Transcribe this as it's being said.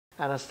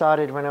and I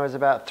started when I was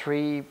about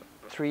three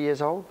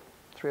years old,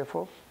 3 or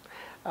 4.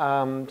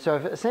 So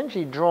I've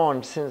essentially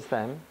drawn since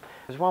then.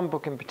 There's one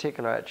book in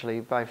particular, actually,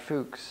 by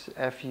Fuchs,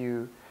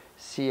 F-U-C-H-S,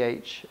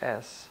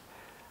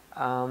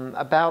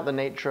 about the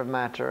nature of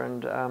matter,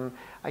 and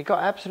I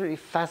got absolutely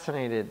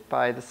fascinated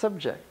by the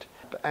subject.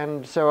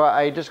 And so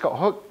I just got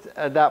hooked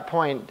at that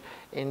point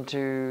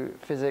into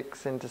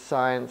physics, into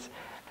science.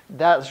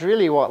 That's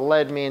really what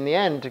led me in the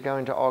end to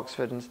going to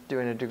Oxford and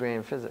doing a degree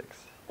in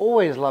physics.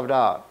 Always loved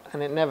art,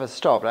 and it never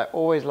stopped. I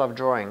always loved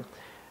drawing.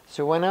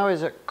 So when I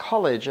was at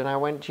college and I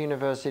went to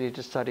university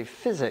to study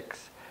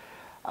physics,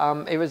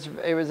 it was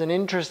an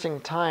interesting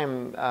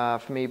time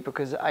for me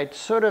because I'd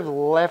sort of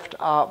left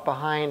art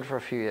behind for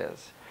a few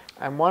years.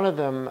 And one of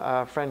them,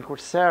 a friend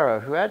called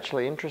Sarah, who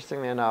actually,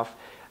 interestingly enough,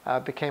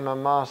 became a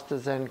master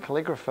Zen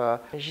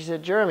calligrapher. And she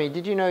said, Jeremy,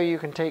 did you know you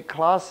can take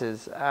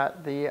classes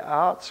at the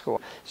art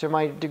school? So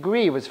my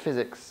degree was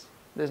physics.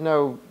 There's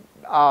no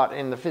art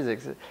in the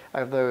physics,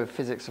 although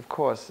physics, of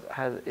course,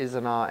 is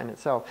an art in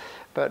itself.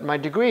 But my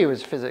degree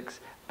was physics.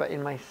 But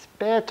in my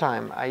spare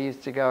time, I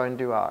used to go and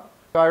do art.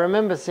 So I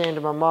remember saying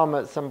to my mom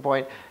at some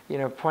point, you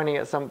know, pointing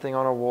at something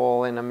on a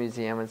wall in a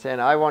museum and saying,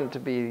 I want to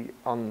be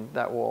on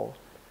that wall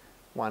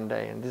one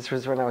day. And this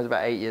was when I was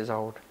about 8 years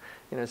old.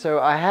 You know, so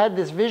I had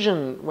this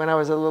vision when I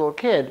was a little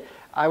kid.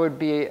 I would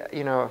be,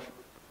 you know,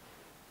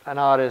 an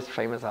artist,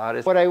 famous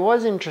artist. What I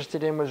was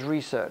interested in was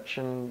research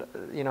and,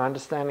 you know,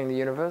 understanding the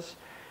universe.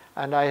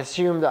 And I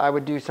assumed that I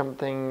would do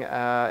something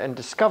and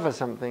discover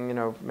something, you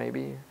know,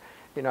 maybe.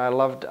 You know, I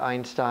loved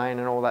Einstein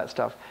and all that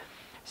stuff.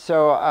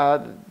 So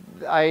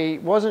I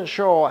wasn't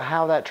sure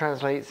how that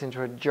translates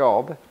into a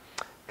job,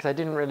 because I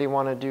didn't really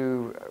want to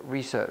do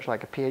research,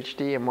 like a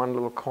PhD in one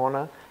little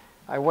corner.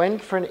 I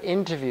went for an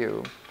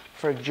interview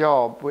for a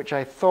job which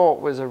I thought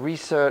was a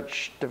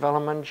research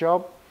development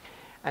job,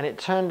 and it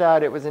turned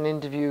out it was an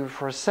interview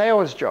for a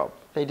sales job.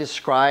 They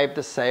described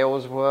the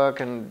sales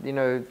work and, you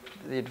know,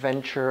 the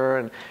adventure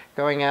and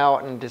going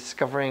out and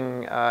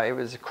discovering, it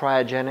was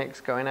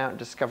cryogenics, going out and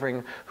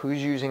discovering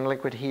who's using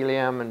liquid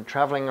helium and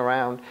traveling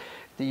around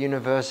the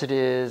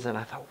universities, and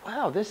I thought,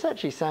 wow, this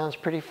actually sounds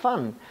pretty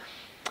fun.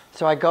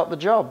 So I got the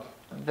job.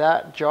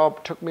 That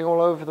job took me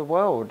all over the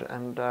world,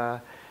 and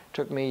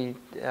took me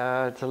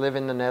to live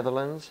in the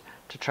Netherlands,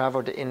 to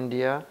travel to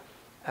India,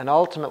 and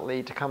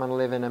ultimately to come and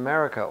live in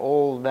America.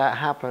 All that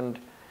happened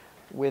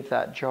with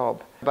that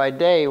job. By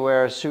day,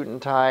 wear a suit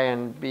and tie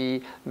and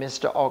be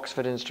Mr.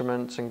 Oxford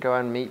Instruments and go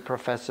and meet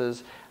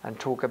professors and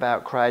talk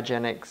about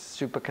cryogenics,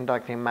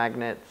 superconducting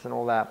magnets and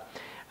all that.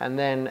 And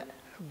then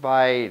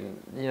by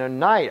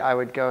night, I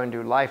would go and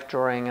do life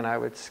drawing, and I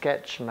would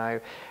sketch, and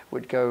I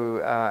would go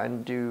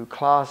and do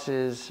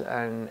classes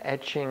and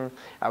etching.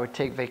 I would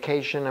take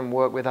vacation and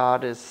work with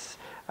artists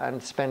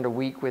and spend a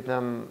week with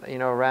them, you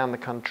know, around the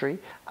country.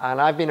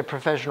 And I've been a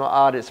professional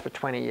artist for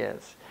 20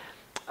 years.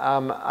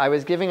 I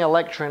was giving a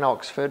lecture in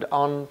Oxford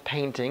on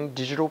painting,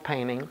 digital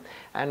painting,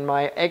 and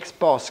my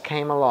ex-boss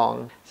came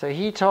along. So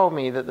he told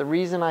me that the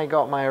reason I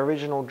got my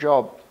original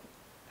job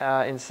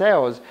in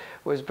sales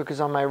was because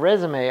on my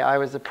resume I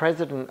was the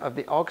president of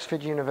the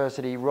Oxford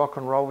University Rock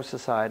and Roll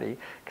Society,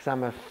 because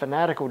I'm a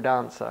fanatical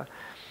dancer.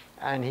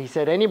 And he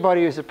said,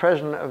 anybody who's the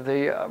president of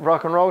the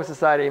Rock and Roll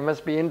Society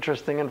must be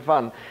interesting and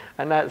fun.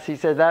 And he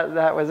said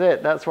that was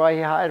it. That's why he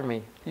hired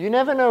me. You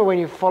never know when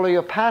you follow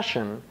your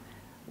passion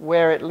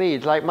where it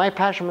leads. Like, my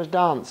passion was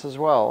dance as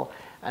well,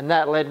 and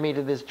that led me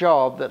to this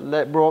job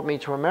that brought me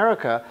to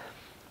America.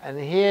 And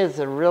here's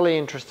a really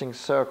interesting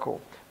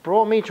circle.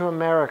 Brought me to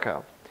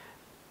America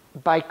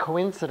by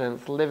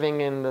coincidence,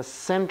 living in the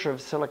center of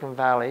Silicon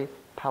Valley,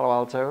 Palo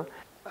Alto.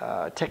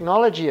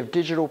 Technology of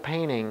digital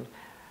painting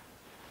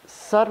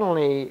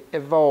suddenly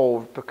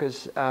evolved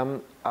because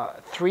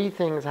 3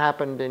 things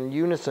happened in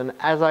unison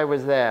as I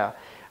was there.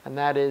 And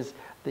that is,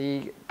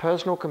 the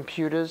personal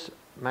computers,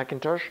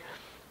 Macintosh,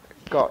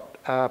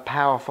 got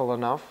powerful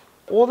enough.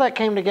 All that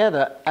came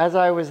together as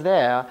I was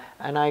there,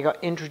 and I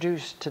got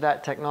introduced to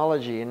that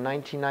technology in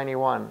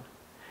 1991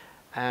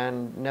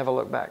 and never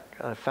looked back.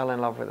 I fell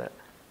in love with it.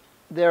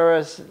 There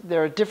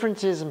are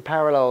differences and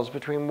parallels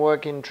between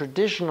working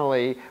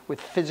traditionally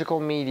with physical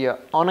media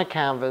on a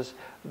canvas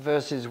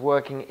versus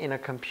working in a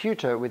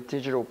computer with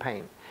digital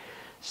paint.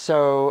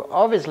 So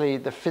obviously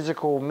the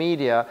physical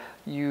media,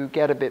 you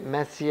get a bit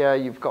messier,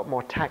 you've got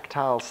more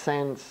tactile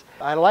sense.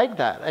 I like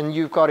that, and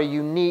you've got a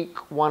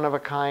unique,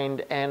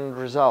 one-of-a-kind end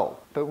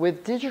result. But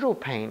with digital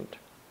paint,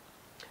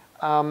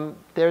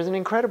 there's an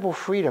incredible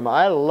freedom.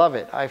 I love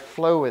it. I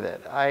flow with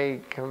it. I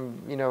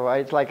can,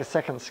 it's like a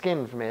second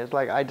skin for me. It's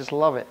like, I just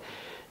love it.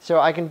 So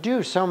I can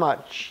do so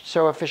much,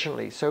 so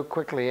efficiently, so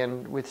quickly,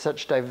 and with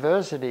such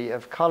diversity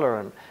of color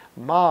and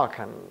mark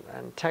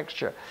and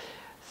texture.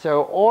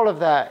 So all of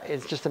that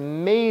is just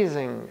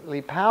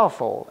amazingly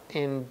powerful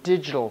in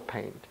digital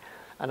paint.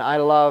 And I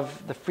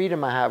love the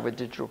freedom I have with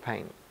digital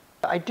paint.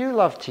 I do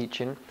love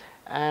teaching,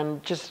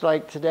 and just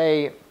like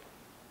today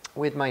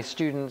with my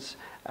students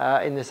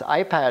in this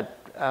iPad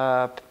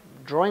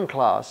drawing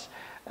class,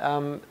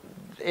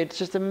 it's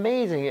just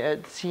amazing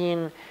at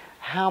seeing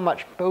how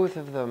much both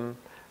of them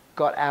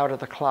got out of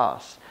the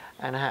class,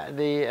 and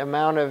the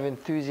amount of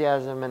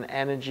enthusiasm and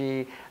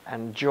energy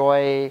and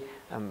joy,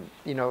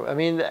 you know, I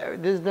mean,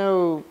 there's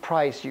no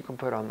price you can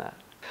put on that.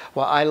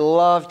 Well, I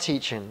love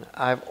teaching.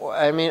 I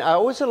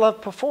also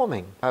love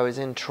performing. I was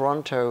in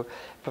Toronto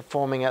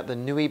performing at the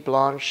Nuit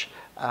Blanche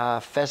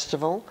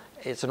festival.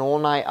 It's an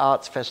all-night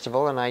arts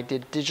festival, and I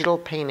did digital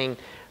painting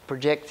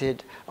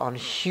projected on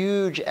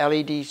huge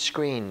LED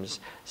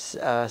screens,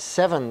 7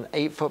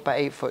 8-foot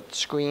by 8-foot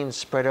screens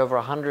spread over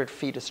 100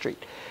 feet of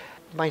street.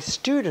 My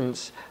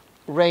students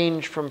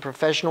range from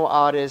professional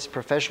artists,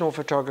 professional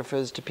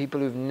photographers, to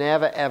people who've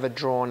never ever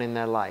drawn in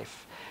their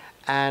life.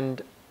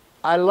 And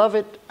I love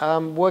it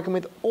working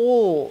with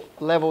all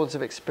levels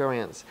of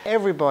experience.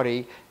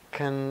 Everybody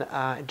can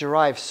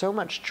derive so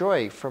much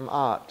joy from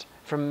art,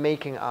 from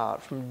making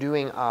art, from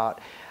doing art.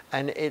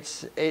 And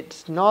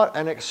it's not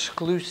an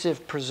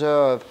exclusive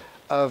preserve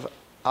of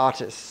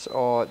artists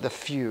or the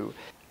few.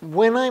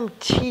 When I'm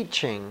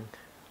teaching,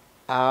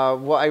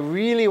 what I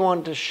really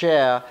want to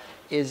share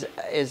is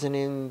an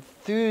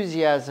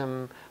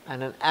enthusiasm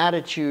and an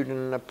attitude and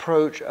an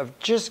approach of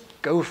just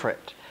go for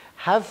it.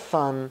 Have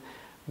fun,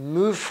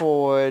 move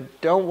forward,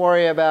 don't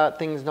worry about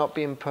things not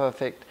being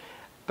perfect,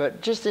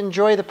 but just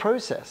enjoy the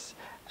process.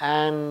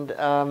 And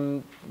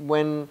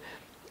when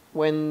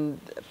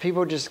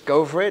people just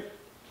go for it,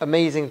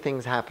 amazing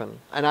things happen.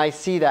 And I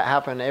see that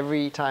happen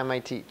every time I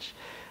teach.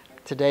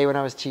 Today when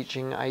I was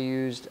teaching, I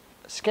used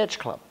Sketch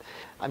Club.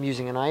 I'm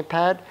using an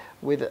iPad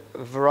with a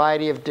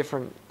variety of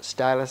different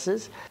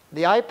styluses.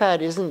 The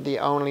iPad isn't the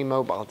only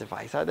mobile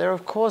device out there,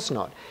 of course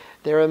not.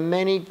 There are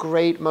many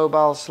great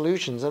mobile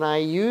solutions, and I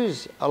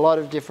use a lot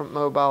of different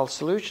mobile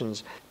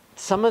solutions.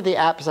 Some of the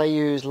apps I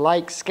use,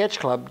 like Sketch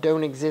Club,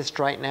 don't exist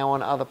right now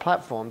on other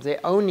platforms. They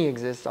only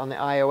exist on the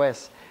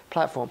iOS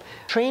platform.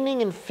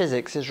 Training in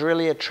physics is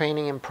really a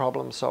training in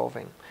problem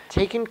solving,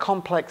 taking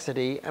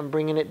complexity and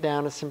bringing it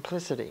down to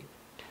simplicity.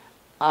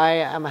 I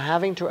am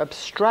having to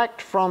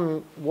abstract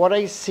from what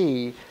I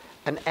see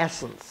an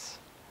essence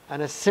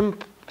and a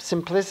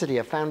simplicity,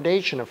 a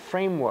foundation, a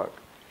framework.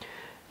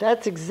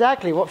 That's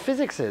exactly what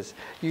physics is.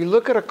 You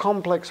look at a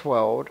complex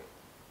world,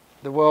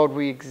 the world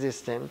we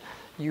exist in,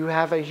 you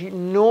have an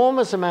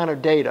enormous amount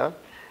of data,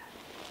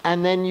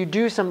 and then you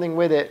do something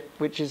with it,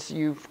 which is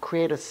you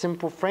create a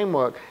simple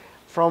framework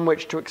from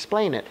which to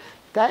explain it.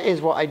 That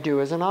is what I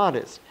do as an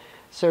artist.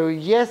 So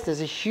yes,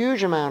 there's a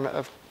huge amount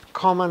of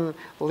common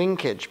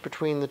linkage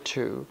between the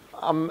two.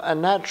 I'm a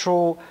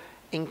natural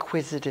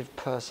inquisitive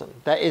person.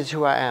 That is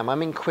who I am.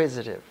 I'm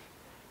inquisitive.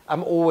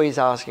 I'm always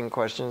asking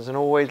questions and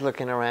always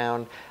looking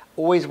around,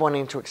 always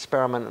wanting to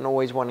experiment and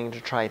always wanting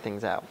to try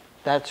things out.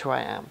 That's who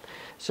I am.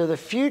 So the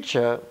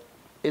future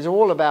is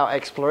all about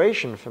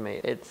exploration for me.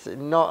 It's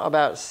not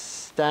about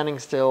standing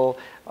still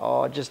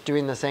or just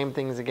doing the same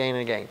things again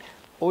and again.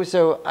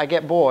 Also, I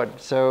get bored,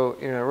 so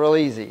real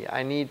easy.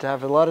 I need to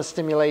have a lot of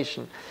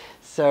stimulation.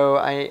 So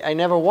I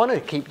never want to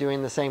keep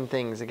doing the same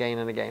things again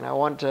and again. I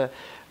want to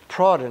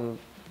prod and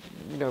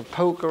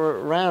poke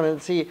around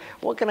and see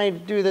what can I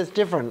do that's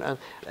different,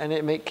 and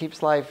it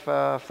keeps life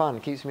fun,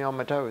 keeps me on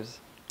my toes.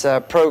 It's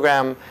a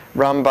program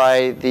run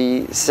by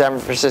the San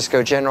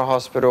Francisco General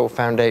Hospital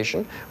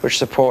Foundation, which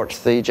supports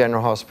the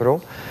General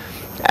Hospital,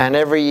 and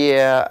every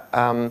year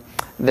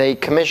they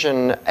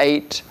commission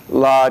 8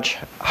 large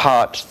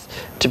hearts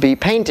to be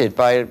painted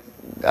by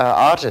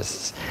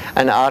artists,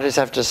 and artists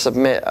have to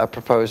submit a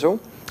proposal,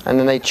 and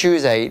then they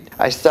choose 8.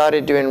 I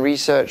started doing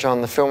research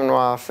on the film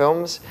noir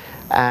films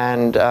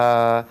and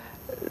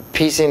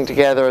piecing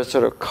together a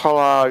sort of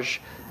collage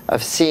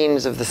of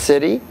scenes of the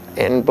city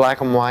in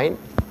black and white.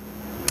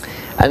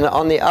 And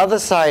on the other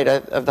side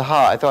of the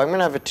heart, I thought I'm going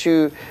to have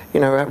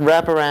a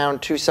wrap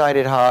around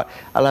two-sided heart.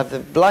 I'll have the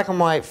black and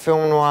white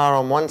film noir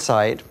on one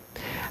side,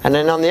 and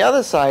then on the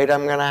other side,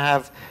 I'm going to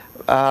have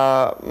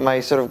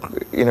my sort of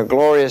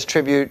glorious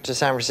tribute to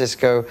San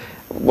Francisco,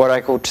 what I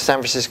call San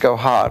Francisco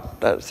Heart.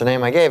 That's the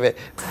name I gave it.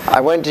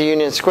 I went to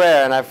Union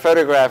Square and I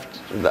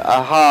photographed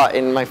a heart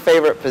in my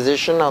favorite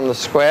position on the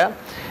square,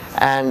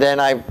 and then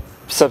I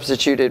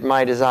substituted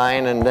my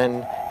design and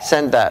then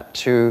sent that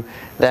to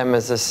them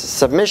as a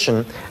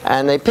submission,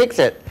 and they picked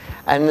it.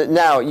 And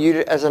now,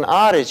 you, as an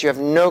artist, you have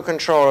no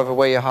control over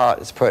where your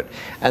heart is put,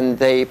 and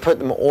they put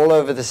them all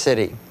over the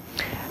city.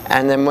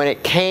 And then when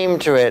it came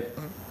to it,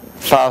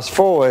 fast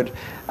forward,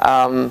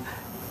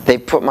 they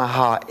put my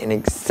heart in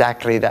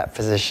exactly that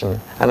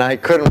position, and I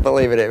couldn't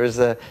believe it. It was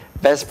the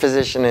best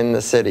position in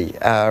the city,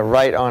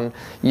 right on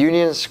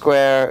Union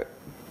Square,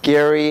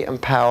 Geary and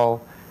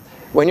Powell.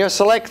 When you're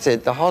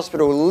selected, the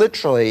hospital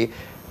literally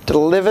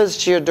delivers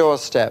to your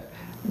doorstep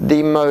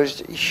the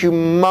most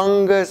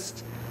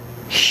humongous,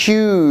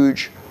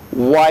 huge,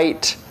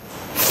 white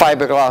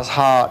fiberglass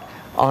heart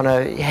on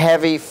a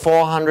heavy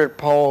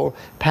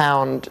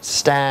 400-pound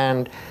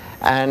stand,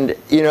 and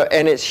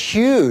and it's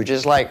huge.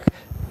 It's like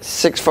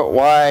 6 foot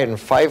wide and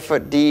 5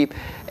 foot deep.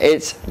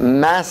 It's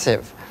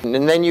massive.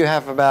 And then you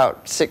have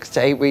about 6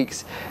 to 8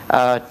 weeks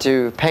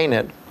to paint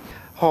it.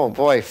 oh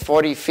boy,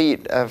 40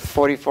 feet of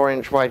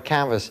 44-inch wide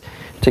canvas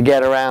to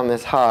get around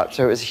this heart.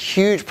 So it was a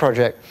huge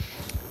project.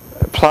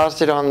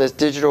 Plastered on this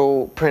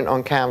digital print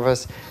on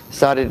canvas,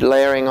 started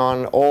layering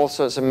on all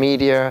sorts of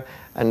media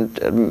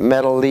and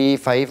metal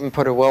leaf. I even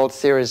put a World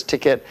Series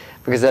ticket,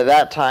 because at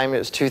that time, it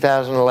was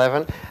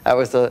 2011, that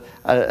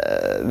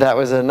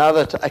was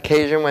another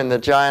occasion when the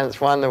Giants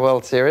won the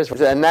World Series.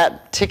 And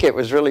that ticket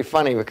was really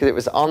funny because it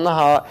was on the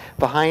heart,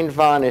 behind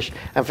varnish,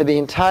 and for the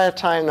entire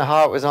time the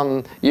heart was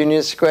on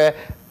Union Square,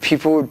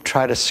 people would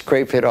try to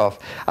scrape it off.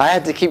 I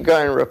had to keep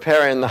going and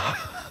repairing the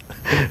heart.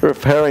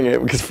 Repairing it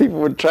because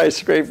people would try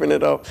scraping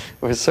it off.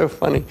 It was so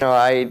funny. You know,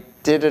 I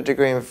did a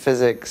degree in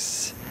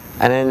physics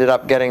and ended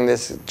up getting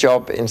this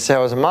job in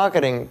sales and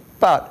marketing,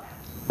 but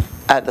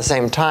at the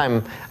same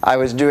time I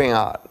was doing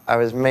art, I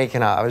was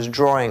making art, I was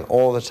drawing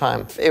all the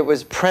time. It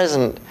was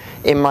present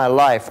in my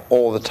life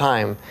all the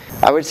time.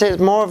 I would say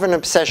it's more of an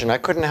obsession. I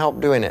couldn't help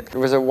doing it. It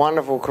was a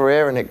wonderful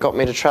career and it got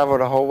me to travel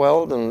the whole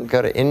world and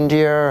go to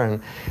India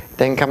and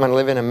then come and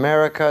live in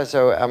America.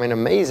 So, I mean,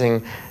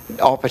 amazing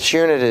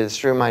opportunities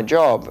through my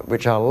job,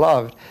 which I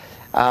loved.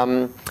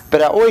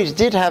 But I always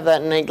did have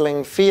that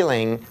niggling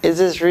feeling, is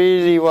this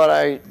really what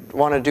I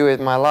want to do with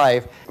my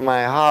life?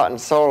 My heart and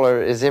soul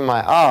is in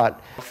my art.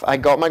 I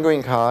got my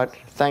green card,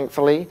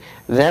 thankfully.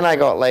 Then I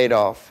got laid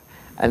off.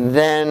 And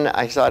then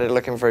I started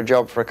looking for a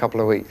job for a couple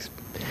of weeks.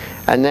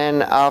 And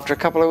then after a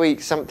couple of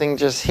weeks, something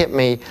just hit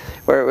me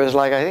where it was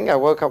like, I think I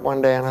woke up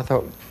one day and I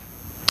thought,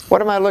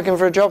 what am I looking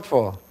for a job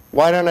for?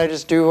 Why don't I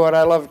just do what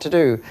I love to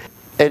do?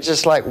 It's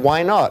just like,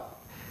 why not?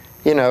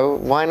 You know,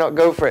 why not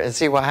go for it and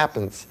see what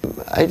happens?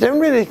 I don't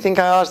really think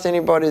I asked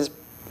anybody's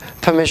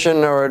permission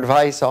or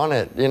advice on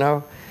it, you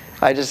know?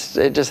 It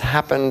just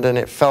happened and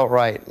it felt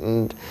right.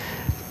 And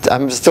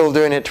I'm still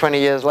doing it 20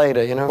 years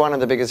later, you know? One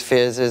of the biggest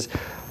fears is,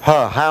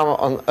 how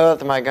on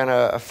earth am I going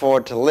to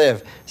afford to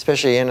live,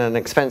 especially in an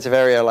expensive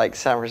area like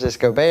San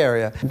Francisco Bay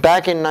Area?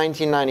 Back in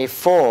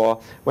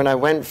 1994, when I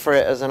went for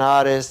it as an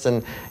artist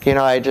and, you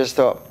know, I just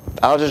thought,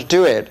 I'll just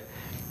do it.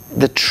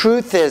 The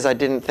truth is I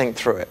didn't think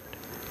through it.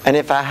 And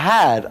if I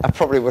had, I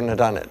probably wouldn't have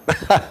done it.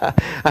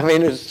 I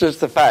mean, it's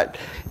just a fact.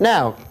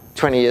 Now,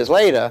 20 years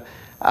later,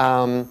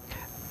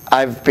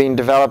 I've been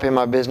developing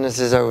my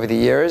businesses over the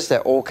years.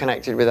 They're all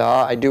connected with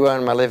art. I do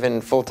earn my living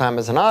full-time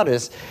as an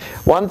artist.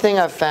 One thing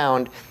I've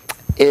found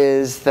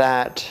is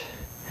that,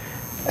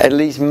 at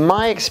least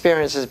my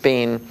experience has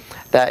been,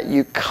 that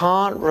you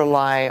can't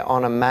rely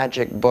on a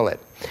magic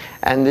bullet.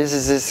 And this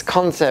is this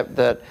concept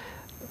that,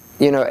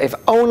 you know, if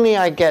only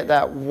I get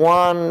that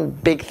one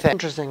big thing.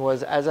 Interesting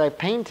was, as I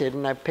painted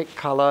and I picked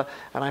color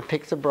and I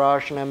picked a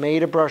brush and I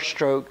made a brush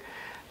stroke,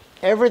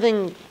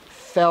 everything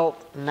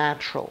felt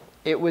natural.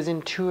 It was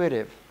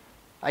intuitive.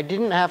 I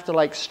didn't have to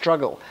like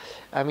struggle.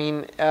 I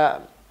mean,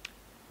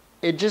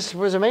 it just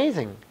was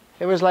amazing.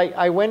 It was like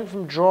I went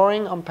from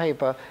drawing on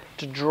paper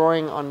to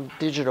drawing on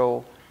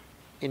digital,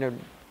 you know,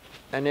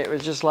 and it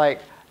was just like,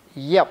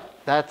 yep,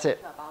 that's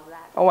it.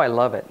 Oh, I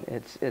love it.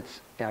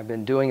 I've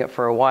been doing it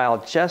for a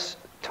while, just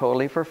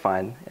totally for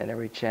fun. And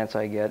every chance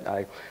I get,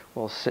 I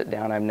will sit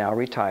down. I'm now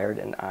retired,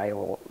 and I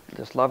will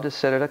just love to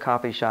sit at a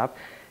coffee shop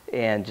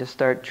and just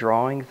start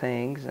drawing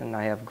things. And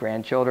I have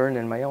grandchildren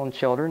and my own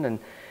children,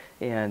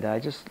 and I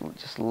just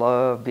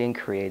love being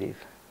creative.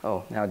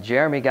 Oh, now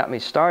Jeremy got me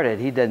started.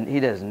 He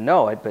doesn't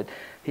know it, but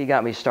he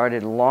got me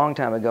started a long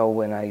time ago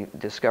when I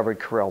discovered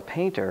Corel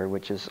Painter,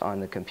 which is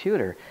on the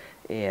computer,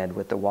 and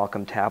with the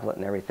Wacom tablet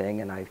and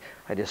everything, and I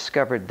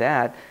discovered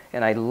that,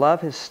 and I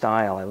love his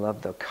style. I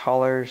love the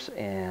colors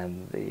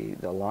and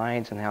the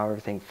lines and how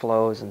everything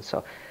flows, and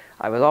so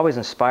I was always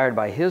inspired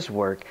by his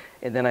work.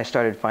 And then I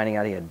started finding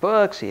out he had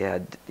books, he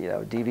had, you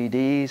know,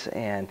 DVDs,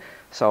 and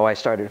so I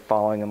started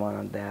following him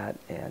on that,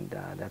 and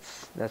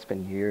that's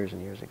been years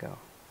and years ago.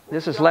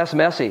 This is less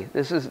messy.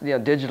 This is, you know,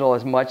 digital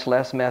is much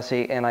less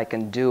messy, and I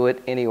can do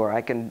it anywhere.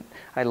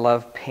 I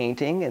love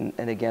painting,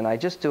 and again, I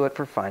just do it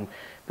for fun.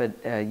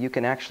 But you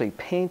can actually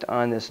paint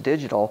on this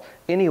digital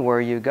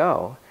anywhere you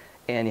go,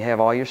 and you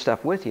have all your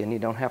stuff with you, and you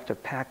don't have to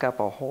pack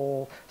up a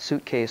whole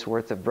suitcase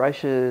worth of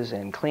brushes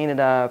and clean it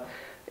up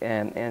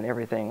and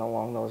everything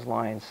along those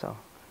lines. So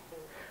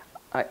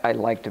I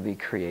like to be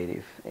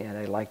creative, and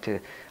I like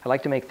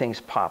to make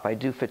things pop. I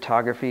do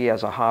photography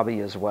as a hobby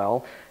as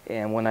well,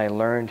 and when I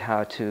learned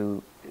how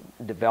to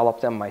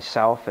develop them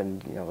myself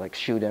and, you know, like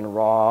shoot in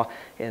RAW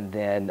and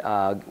then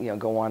you know,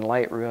 go on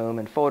Lightroom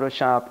and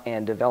Photoshop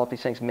and develop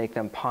these things, make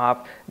them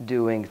pop,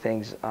 doing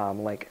things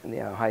like, you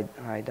know,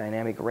 high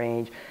dynamic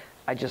range.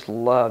 I just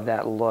love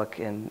that look,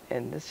 and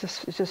it's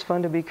just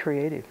fun to be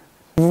creative.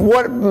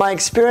 What my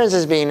experience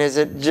has been is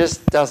it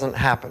just doesn't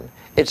happen.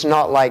 It's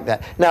not like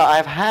that. Now,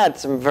 I've had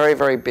some very,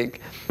 very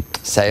big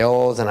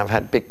sales and I've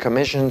had big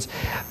commissions,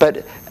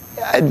 but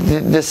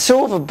the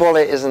silver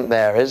bullet isn't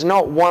there. There's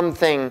not one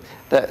thing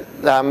that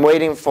I'm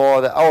waiting for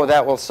that, oh,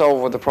 that will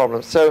solve all the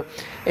problems. So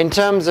in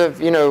terms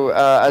of, you know,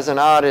 as an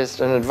artist,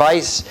 an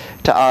advice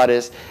to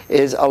artists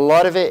is a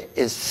lot of it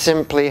is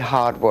simply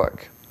hard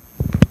work.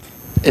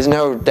 There's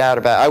no doubt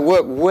about it. I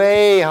work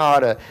way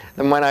harder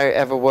than when I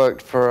ever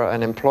worked for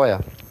an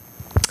employer.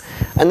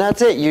 And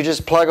that's it. You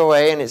just plug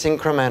away, and it's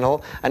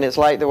incremental, and it's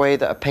like the way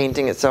that a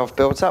painting itself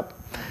builds up.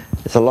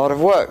 It's a lot of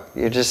work.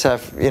 You just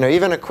have,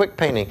 even a quick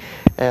painting,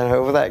 and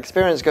all that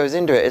experience goes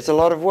into it. It's a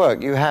lot of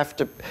work. You have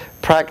to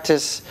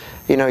practice,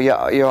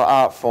 your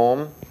art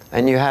form,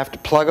 and you have to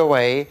plug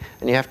away,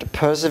 and you have to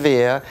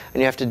persevere,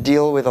 and you have to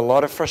deal with a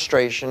lot of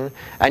frustration,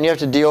 and you have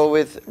to deal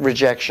with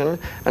rejection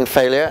and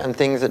failure and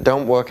things that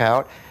don't work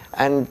out,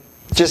 and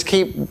just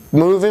keep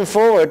moving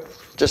forward,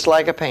 just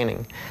like a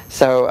painting.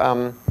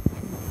 So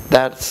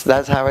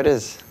that's how it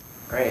is.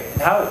 Great.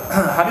 And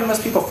how do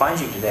most people find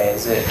you today?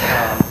 Is it?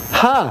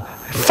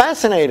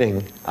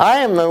 Fascinating. I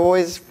am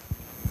always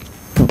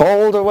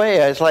bowled away.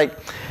 It's like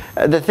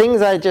the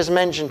things I just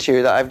mentioned to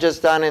you that I've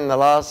just done in the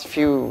last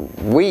few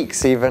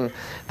weeks, even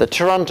the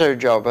Toronto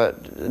job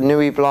at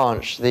Nuit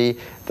Blanche, the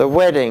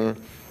wedding,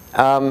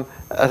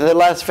 the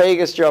Las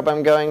Vegas job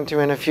I'm going to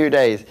in a few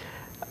days.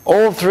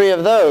 All three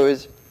of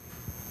those,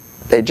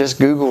 they just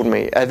Googled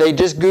me. They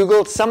just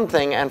Googled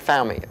something and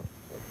found me.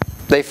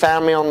 They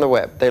found me on the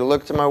web. They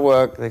looked at my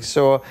work, they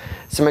saw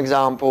some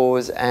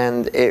examples,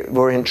 and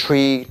were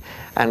intrigued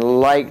and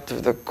liked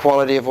the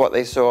quality of what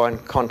they saw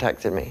and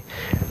contacted me.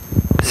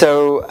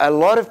 So a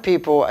lot of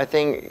people, I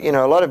think, a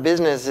lot of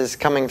business is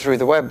coming through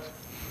the web.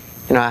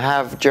 I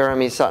have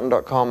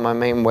jeremysutton.com, my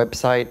main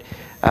website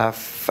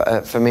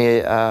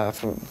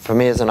for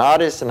me as an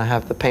artist, and I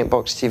have the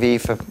Paintbox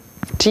TV for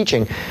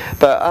teaching.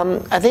 But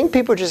I think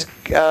people just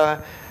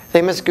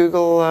they must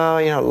Google,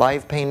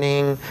 live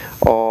painting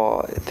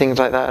or things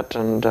like that,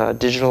 and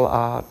digital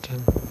art.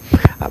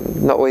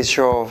 I'm not always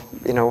sure,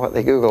 what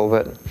they Google,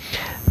 but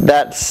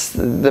that's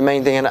the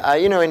main thing.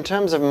 And in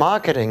terms of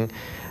marketing,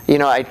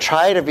 I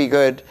try to be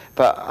good,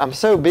 but I'm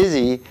so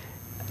busy,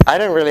 I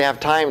don't really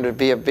have time to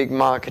be a big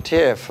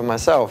marketeer for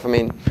myself. I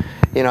mean,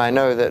 I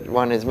know that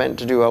one is meant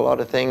to do a lot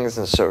of things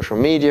in social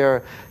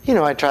media.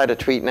 I try to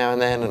tweet now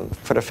and then and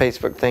put a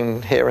Facebook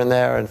thing here and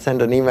there and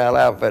send an email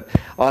out. But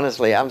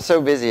honestly, I'm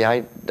so busy,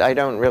 I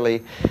don't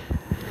really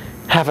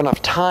have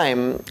enough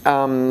time.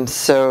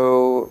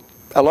 So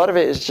a lot of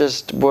it is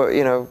just,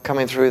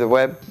 coming through the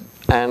web,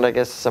 and I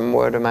guess some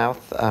word of mouth.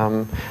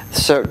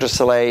 Cirque du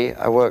Soleil,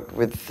 I worked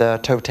with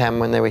Totem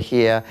when they were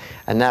here,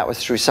 and that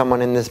was through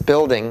someone in this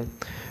building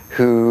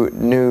who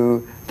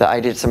knew that I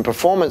did some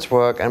performance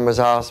work and was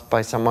asked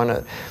by someone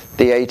at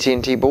the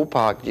AT&T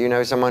ballpark, do you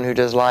know someone who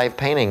does live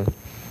painting?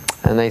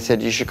 And they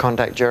said, you should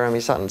contact Jeremy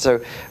Sutton.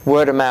 So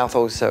word of mouth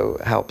also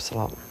helps a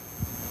lot.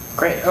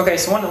 Great. Okay,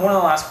 so one of the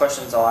last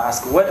questions I'll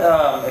ask, what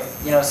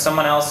if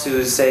someone else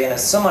who's, say, in a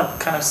similar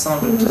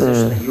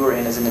position that you were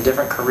in, is in a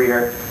different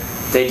career,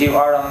 they do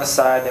art on the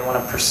side, they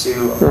want to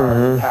pursue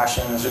art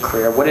passion as a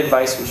career, what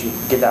advice would you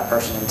give that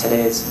person in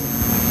today's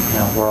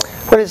world?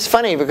 Well, it's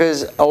funny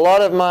because a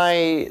lot of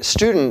my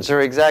students are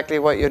exactly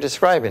what you're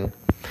describing.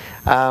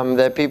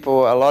 They're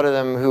people, a lot of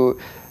them who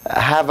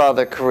have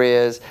other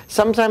careers.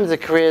 Sometimes the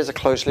careers are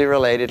closely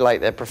related, like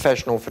they're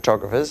professional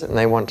photographers and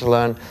they want to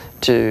learn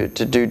to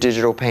do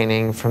digital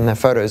painting from their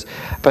photos.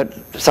 But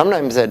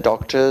sometimes they're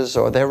doctors,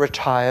 or they're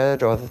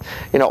retired, or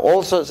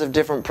all sorts of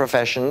different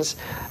professions.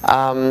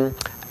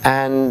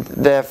 And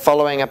they're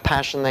following a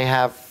passion they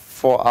have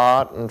for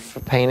art and for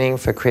painting,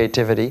 for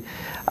creativity.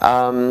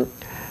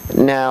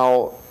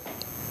 Now,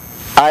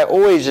 I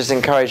always just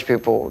encourage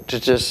people to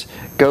just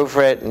go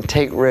for it and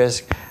take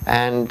risk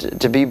and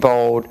to be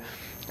bold,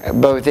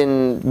 both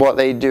in what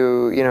they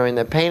do, in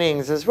their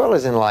paintings as well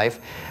as in life.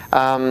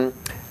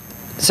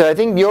 So I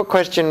think your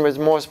question was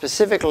more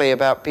specifically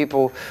about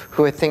people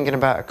who are thinking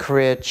about a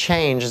career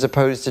change, as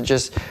opposed to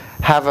just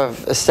have an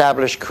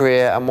established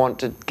career and want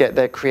to get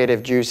their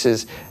creative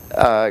juices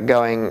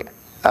going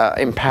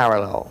in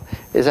parallel.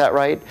 Is that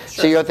right?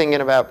 Sure. So you're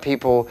thinking about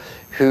people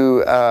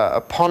who are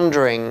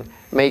pondering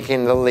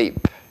making the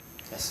leap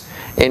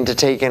into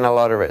taking a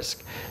lot of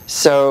risk.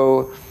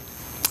 So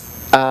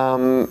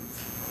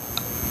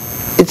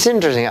it's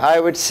interesting. I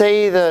would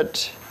say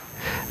that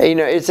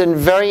it's a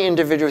very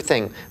individual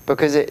thing,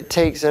 because it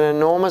takes an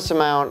enormous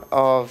amount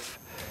of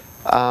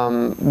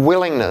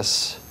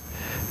willingness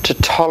to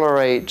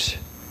tolerate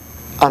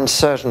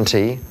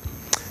uncertainty,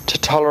 to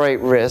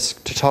tolerate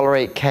risk, to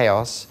tolerate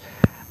chaos,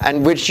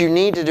 and which you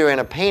need to do in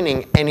a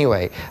painting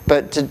anyway.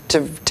 But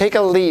to take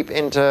a leap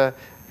into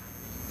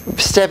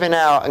stepping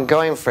out and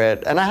going for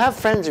it, and I have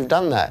friends who've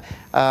done that.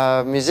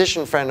 A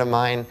musician friend of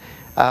mine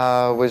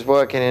was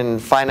working in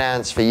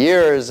finance for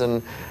years,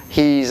 and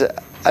he's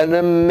an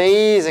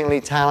amazingly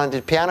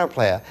talented piano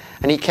player,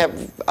 and he kept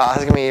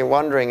asking me,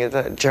 wondering,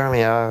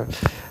 Jeremy,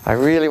 I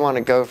really want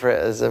to go for it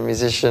as a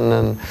musician,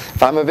 and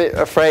I'm a bit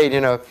afraid,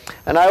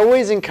 and I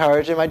always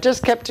encourage him. I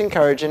just kept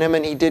encouraging him,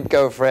 and he did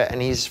go for it, and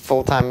he's a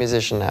full-time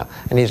musician now,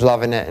 and he's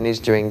loving it, and he's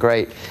doing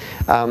great.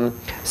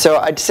 So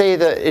I'd say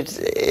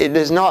that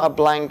there's not a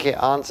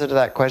blanket answer to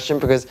that question,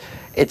 because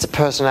it's a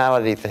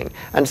personality thing,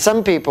 and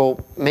some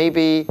people,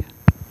 maybe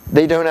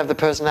they don't have the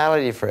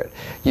personality for it.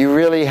 You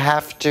really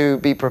have to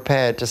be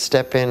prepared to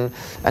step in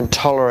and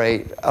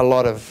tolerate a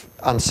lot of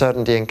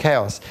uncertainty and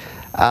chaos.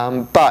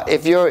 But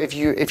if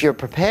you're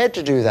prepared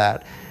to do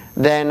that,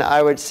 then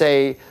I would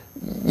say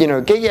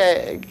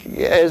get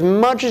as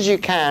much as you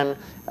can.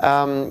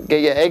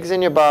 Get your eggs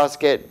in your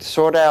basket,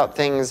 sort out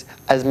things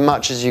as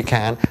much as you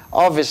can.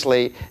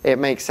 Obviously, it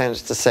makes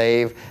sense to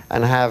save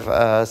and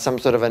have some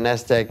sort of a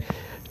nest egg,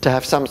 to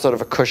have some sort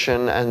of a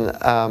cushion,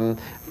 and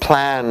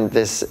plan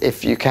this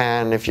if you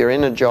can. If you're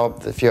in a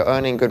job, if you're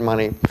earning good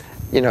money,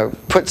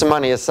 put some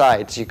money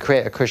aside so you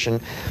create a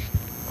cushion.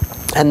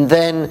 And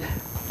then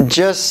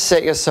just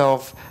set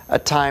yourself a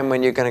time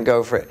when you're going to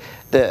go for it.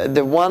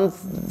 The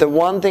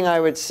one thing I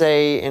would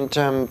say in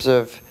terms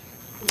of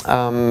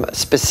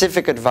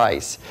specific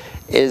advice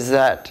is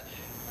that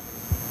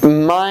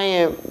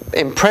my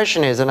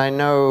impression is, and I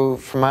know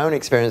from my own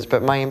experience,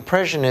 but my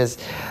impression is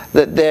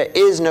that there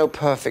is no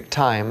perfect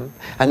time,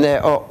 and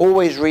there are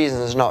always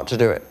reasons not to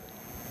do it.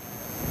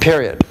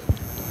 Period.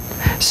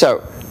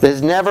 So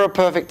there's never a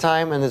perfect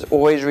time, and there's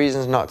always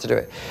reasons not to do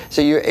it.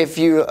 So if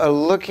you are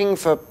looking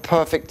for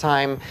perfect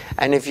time,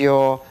 and if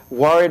you're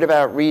worried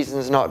about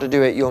reasons not to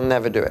do it, you'll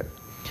never do it.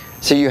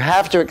 So you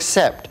have to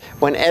accept,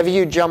 whenever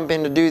you jump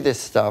in to do this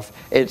stuff,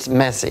 it's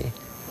messy.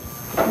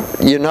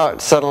 You're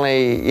not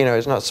suddenly,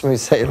 it's not smooth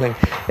sailing,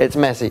 it's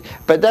messy.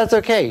 But that's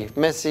okay,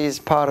 messy is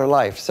part of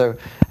life. So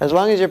as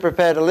long as you're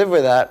prepared to live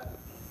with that,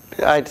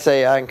 I'd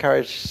say I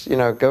encourage,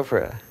 go for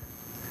it.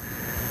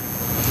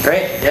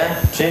 Great,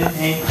 yeah. Jim,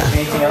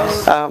 anything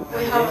else?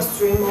 We have a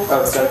stream of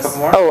got a couple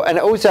more? Oh, and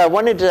also I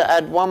wanted to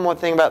add one more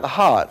thing about the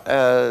heart.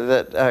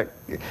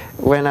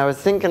 When I was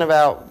thinking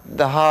about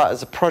the heart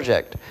as a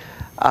project,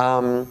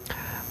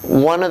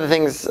 one of the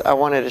things I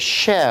wanted to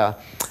share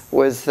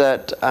was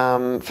that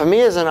for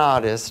me as an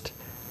artist,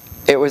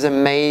 it was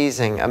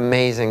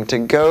amazing to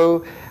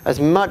go as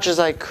much as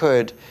I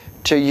could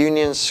to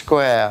Union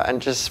Square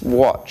and just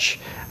watch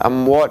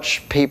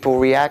people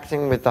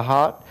reacting with the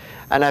heart.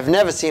 And I've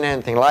never seen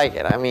anything like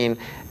it. I mean,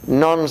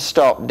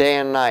 non-stop, day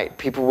and night,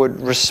 people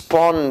would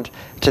respond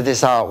to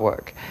this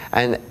artwork.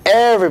 And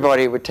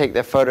everybody would take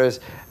their photos.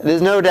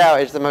 There's no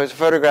doubt it's the most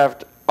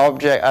photographed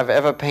object I've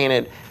ever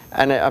painted,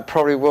 and it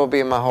probably will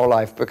be in my whole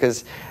life,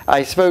 because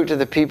I spoke to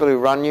the people who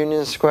run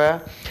Union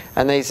Square,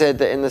 and they said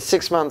that in the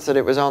 6 months that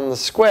it was on the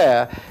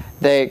square,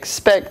 they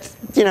expect,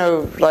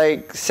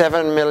 like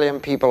 7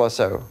 million people or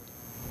so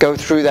go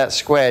through that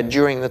square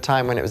during the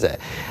time when it was there.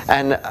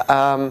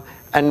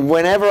 And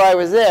whenever I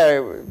was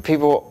there,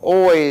 people were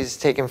always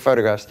taking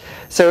photographs.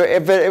 So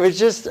but it was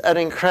just an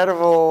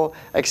incredible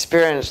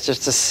experience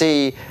just to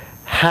see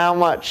how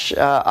much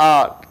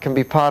art can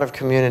be part of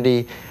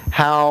community,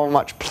 how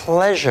much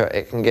pleasure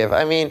it can give.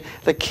 I mean,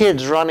 the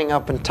kids running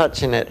up and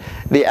touching it,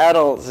 the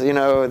adults,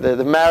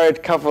 the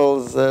married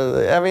couples,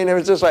 I mean, it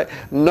was just like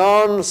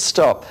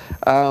non-stop.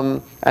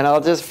 And I'll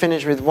just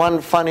finish with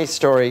one funny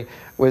story,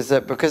 was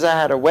that because I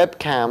had a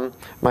webcam,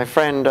 my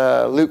friend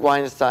Luke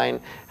Weinstein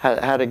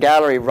had a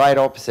gallery right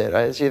opposite.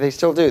 Actually, they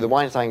still do, the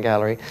Weinstein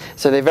Gallery.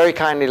 So they very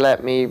kindly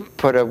let me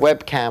put a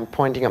webcam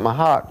pointing at my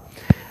heart.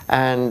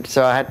 And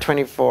so I had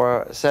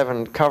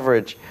 24/7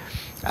 coverage.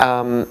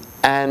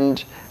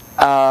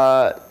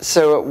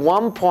 So at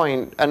one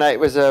point, and it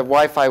was a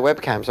Wi-Fi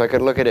webcam, so I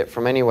could look at it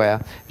from anywhere.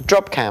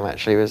 Dropcam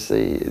actually was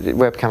the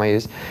webcam I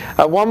used.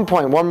 At one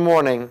point, one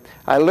morning,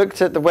 I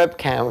looked at the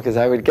webcam, because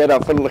I would get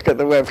up and look at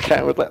the webcam.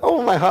 It was like,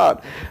 oh, my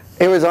heart.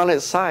 It was on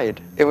its side.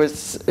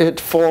 It'd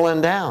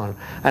fallen down.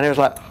 And it was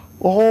like,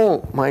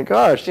 oh my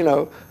gosh,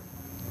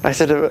 I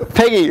said to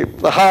Peggy,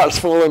 the heart's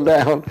fallen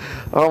down.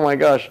 Oh my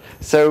gosh.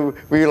 So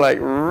we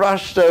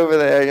rushed over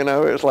there, it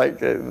was like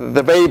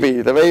the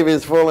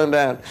baby's fallen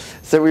down.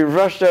 So we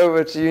rushed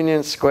over to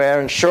Union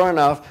Square, and sure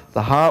enough,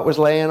 the heart was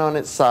laying on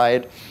its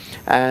side.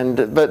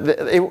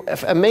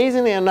 But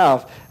amazingly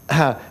enough,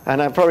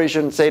 and I probably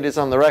shouldn't say this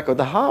on the record,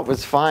 the heart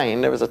was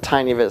fine. There was a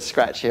tiny bit of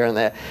scratch here and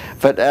there.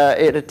 But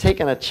it had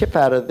taken a chip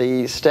out of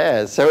the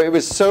stairs. So it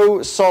was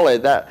so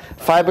solid, that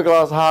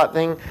fiberglass heart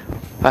thing,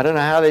 I don't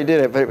know how they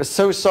did it, but it was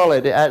so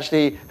solid, it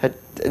actually had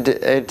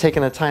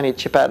taken a tiny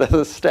chip out of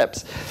the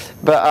steps.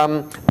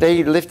 But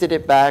they lifted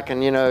it back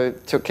and,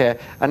 took care.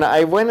 And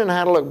I went and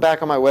had a look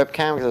back on my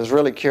webcam, because I was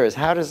really curious,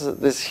 how does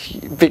this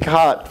big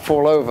heart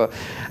fall over?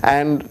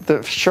 And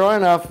sure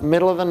enough,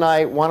 middle of the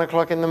night, 1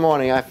 o'clock in the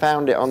morning, I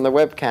found it on the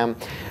webcam.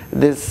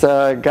 This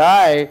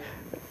guy,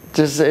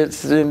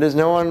 there's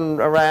no one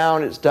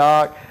around, it's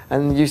dark,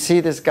 and you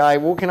see this guy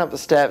walking up the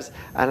steps,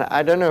 and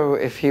I don't know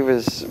if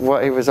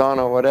what he was on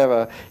or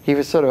whatever, he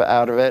was sort of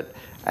out of it,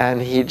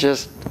 and he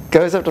just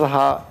goes up to the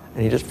heart,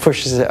 and he just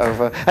pushes it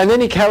over, and then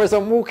he carries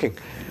on walking.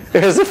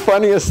 It was the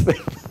funniest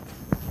thing.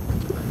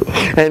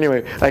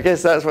 Anyway, I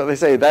guess that's what they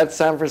say. That's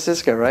San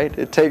Francisco, right?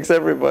 It takes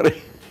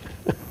everybody.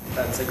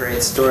 That's a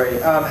great story.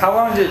 How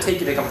long did it take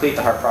you to complete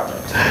the heart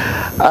project?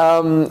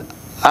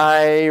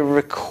 I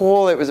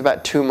recall it was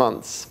about 2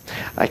 months.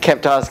 I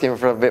kept asking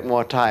for a bit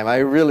more time. I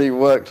really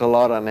worked a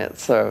lot on it,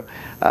 so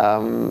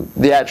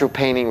the actual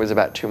painting was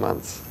about 2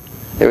 months.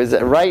 It was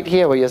right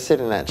here where you're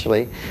sitting,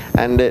 actually,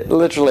 and it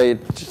literally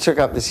took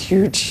up this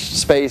huge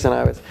space, and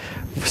I was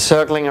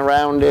circling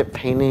around it,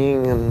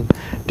 painting and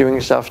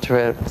doing stuff to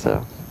it.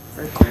 So.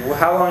 Very cool.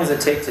 How long does it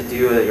take to do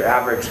your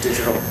average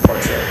digital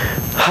portrait?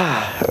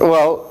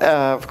 Well,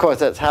 of course,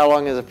 that's how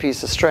long is a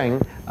piece of string.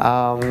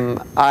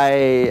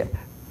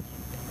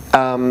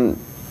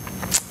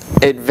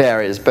 It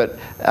varies, but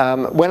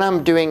when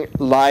I'm doing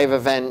live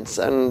events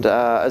and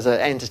as an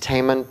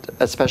entertainment,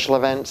 special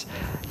events,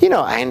 you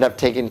know, I end up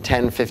taking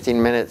 10,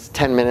 15 minutes,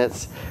 10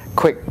 minutes,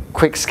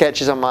 quick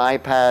sketches on my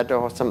iPad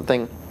or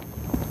something.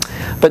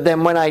 But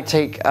then when I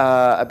take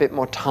a bit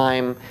more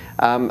time,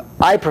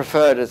 I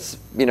prefer to,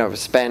 you know,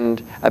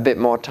 spend a bit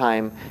more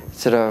time,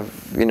 sort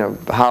of, you know,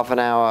 half an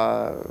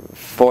hour,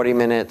 40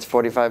 minutes,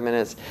 45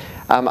 minutes.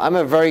 I'm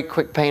a very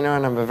quick painter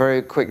and I'm a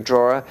very quick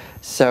drawer,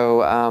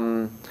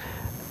 so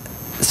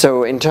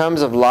so in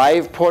terms of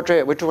live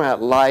portrait, we're talking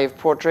about live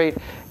portrait,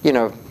 you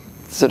know,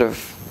 sort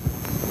of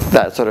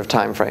that sort of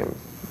time frame.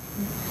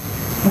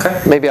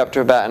 Okay. Maybe up to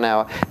about an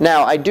hour.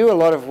 Now, I do a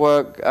lot of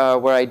work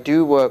where I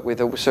do work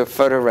with also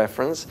photo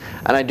reference,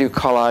 and I do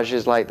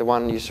collages like the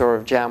one you saw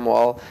of Jam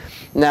Wall.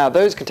 Now,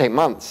 those can take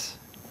months,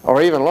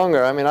 or even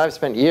longer. I mean, I've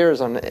spent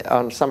years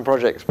on some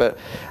projects, but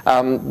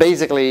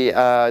basically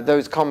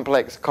those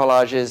complex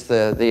collages,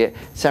 the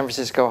San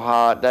Francisco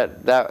Heart,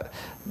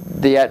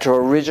 the actual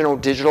original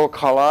digital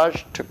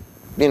collage took,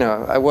 you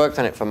know, I worked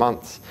on it for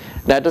months.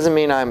 That doesn't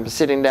mean I'm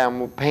sitting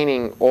down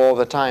painting all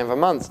the time for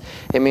months.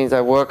 It means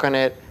I work on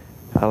it,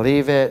 I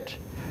leave it,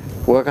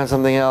 work on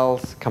something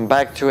else, come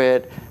back to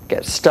it,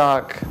 get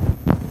stuck,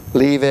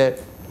 leave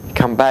it,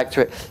 come back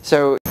to it.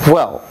 So,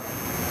 well,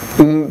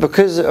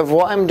 because of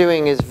what I'm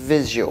doing is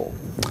visual,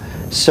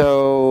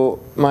 so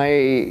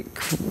I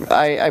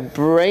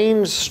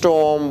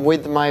brainstorm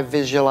with my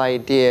visual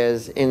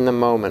ideas in the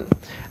moment,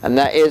 and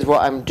that is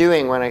what I'm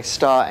doing when I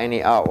start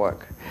any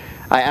artwork.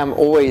 I am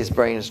always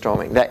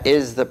brainstorming. That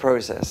is the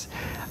process.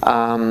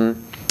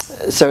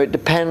 So it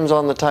depends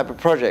on the type of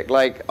project.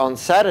 Like on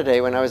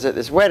Saturday when I was at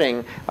this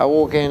wedding, I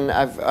walk in,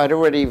 I'd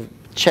already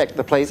checked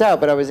the place out,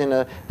 but I was in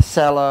a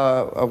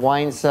cellar, a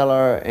wine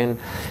cellar in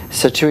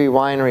Satui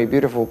Winery,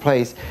 beautiful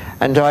place,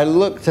 and I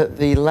looked at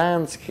the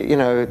landscape, you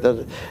know,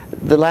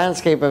 the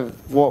landscape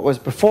of what was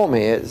before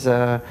me,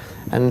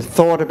 and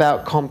thought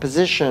about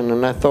composition,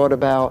 and I thought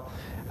about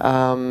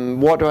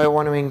what do I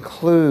want to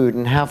include,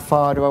 and how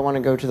far do I want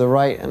to go to the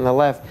right and the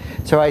left.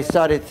 So I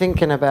started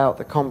thinking about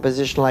the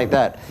composition like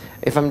that.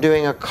 If I'm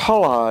doing a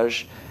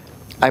collage,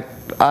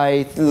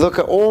 I look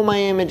at all my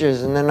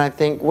images and then I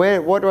think,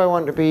 what do I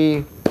want to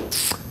be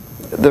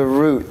the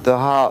root, the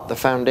heart, the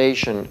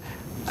foundation?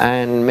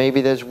 And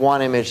maybe there's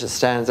one image that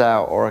stands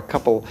out or a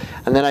couple.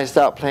 And then I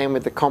start playing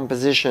with the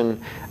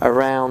composition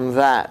around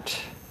that.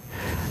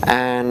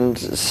 And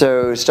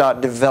so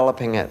start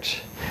developing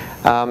it.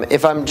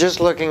 If I'm just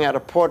looking at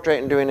a portrait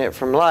and doing it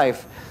from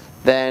life,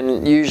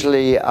 then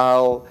usually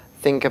I'll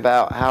think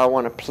about how I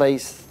want to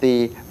place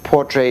the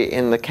portrait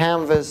in the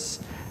canvas,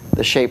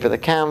 the shape of the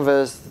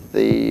canvas,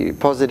 the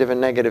positive and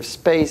negative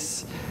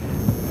space,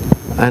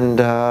 and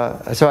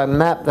so I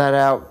map that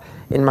out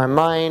in my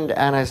mind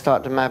and I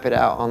start to map it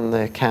out on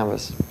the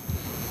canvas.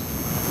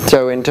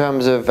 So in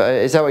terms of,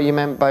 is that what you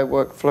meant by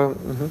workflow?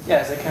 Mm-hmm.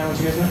 Yeah, is that kind of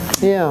what you guys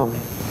meant? Yeah.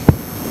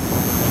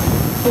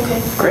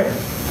 Okay, great.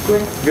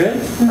 Good?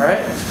 Mm-hmm. All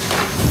right.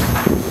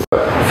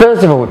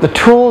 First of all, the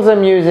tools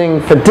I'm using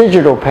for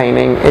digital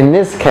painting in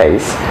this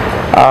case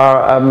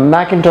are a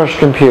Macintosh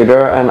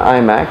computer and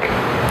iMac.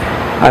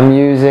 I'm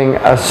using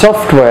a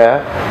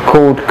software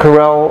called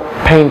Corel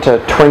Painter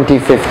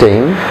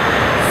 2015,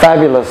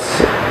 fabulous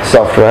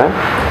software,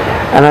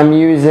 and I'm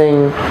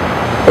using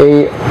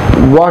a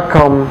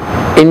Wacom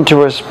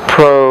Intuos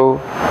Pro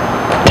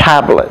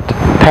tablet,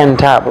 pen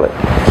tablet,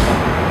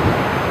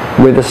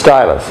 with a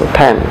stylus, a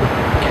pen.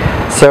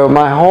 So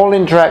my whole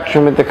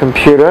interaction with the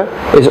computer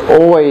is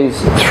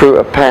always through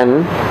a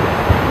pen,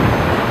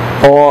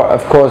 or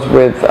of course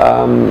with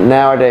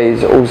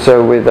nowadays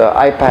also with an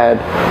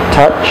iPad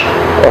touch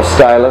or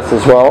stylus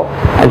as well,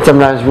 and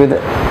sometimes with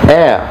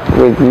air,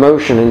 with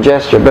motion and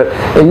gesture, but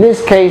in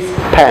this case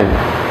pen.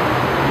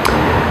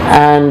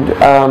 And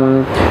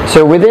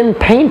so within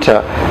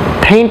Painter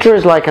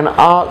is like an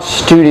art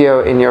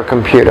studio in your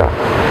computer.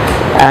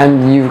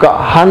 And you've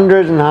got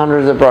hundreds and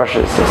hundreds of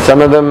brushes.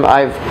 Some of them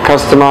I've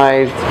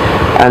customized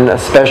and a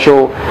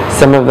special,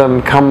 some of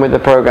them come with the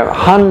program,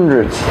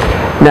 hundreds.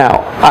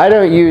 Now, I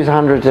don't use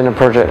hundreds in a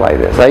project like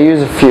this. I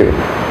use a few.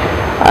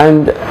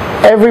 And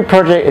every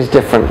project is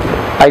different.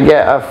 I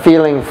get a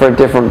feeling for a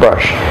different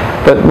brush.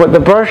 But what the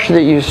brush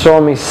that you saw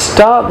me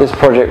start this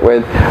project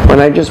with, when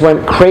I just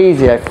went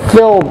crazy, I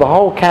filled the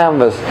whole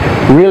canvas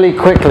really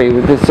quickly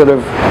with this sort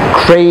of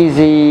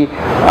crazy,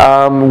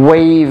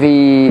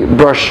 wavy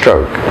brush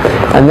stroke.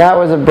 And that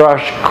was a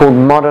brush called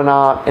Modern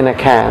Art in a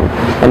Can.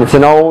 And it's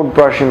an old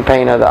brushing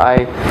painter that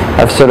I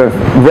have sort of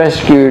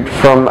rescued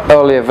from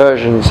earlier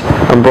versions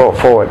and brought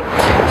forward.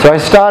 So I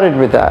started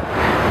with that.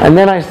 And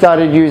then I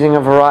started using a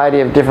variety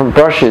of different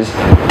brushes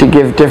to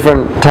give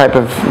different type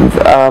of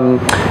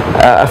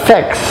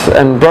effects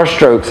and brush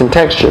strokes and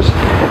textures.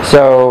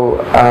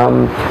 So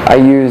I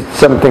used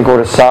something called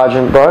a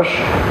Sargent brush,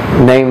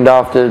 named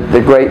after the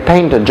great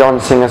painter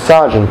John Singer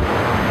Sargent.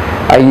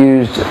 I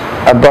used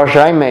a brush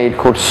I made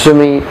called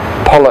Sumi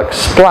Pollock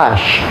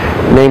Splash,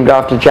 named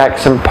after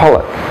Jackson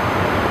Pollock.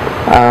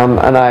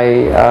 And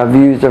I've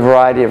used a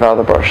variety of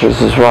other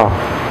brushes as well.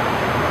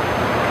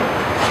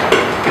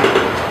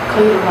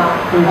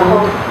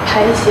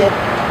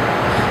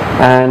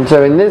 And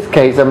so in this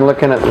case, I'm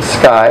looking at the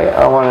sky.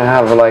 I want to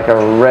have like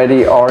a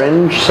reddy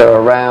orange, so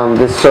around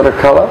this sort of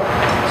color.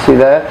 See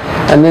there?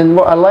 And then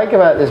what I like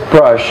about this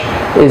brush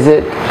is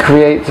it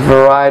creates a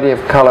variety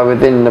of color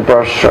within the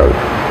brush stroke.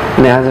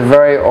 And it has a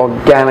very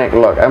organic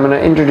look. I'm going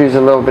to introduce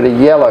a little bit of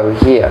yellow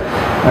here.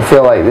 I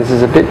feel like this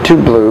is a bit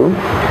too blue.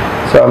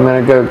 So I'm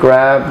going to go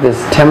grab this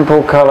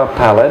Temple color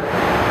palette,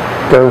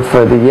 go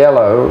for the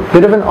yellow,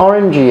 bit of an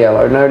orangey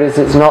yellow. Notice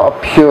it's not a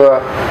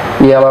pure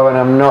yellow and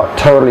I'm not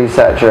totally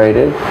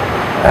saturated.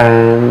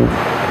 And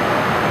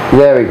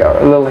there we go,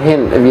 a little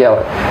hint of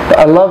yellow. But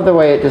I love the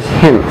way it just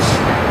hints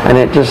and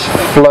it just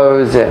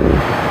flows in.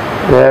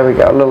 There we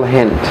go, a little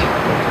hint.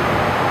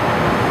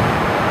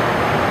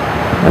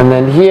 And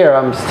then here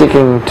I'm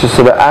sticking to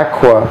sort of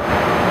aqua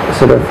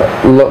sort of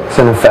looks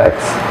and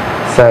effects.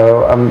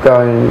 So I'm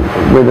going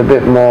with a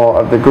bit more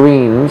of the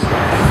greens.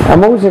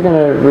 I'm also going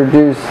to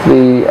reduce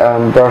the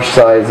brush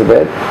size a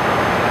bit,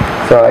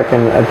 so I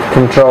can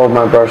control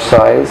my brush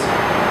size.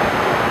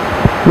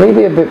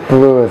 Maybe a bit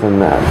bluer than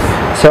that.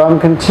 So I'm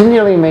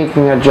continually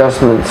making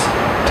adjustments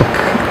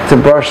to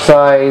brush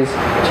size,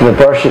 to the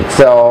brush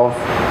itself,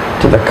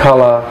 to the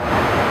color,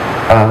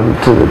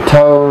 to the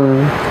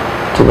tone,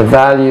 to the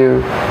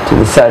value, to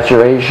the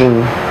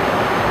saturation.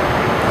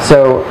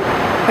 So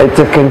it's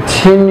a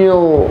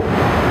continual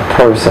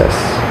process.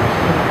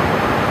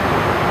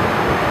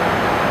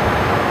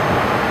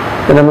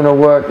 Then I'm going to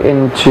work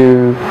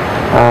into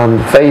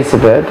the face a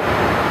bit,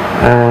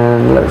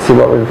 and let's see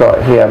what we've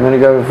got here. I'm going to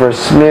go for a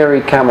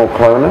smeary camel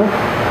cloner,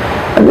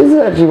 and this is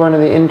actually one of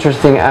the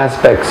interesting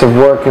aspects of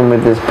working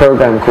with this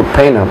program called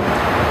Painter,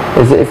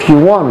 is that if you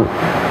want,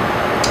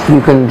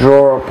 you can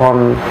draw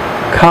upon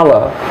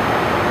color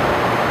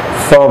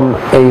from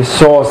a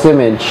source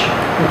image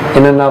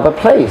in another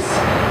place.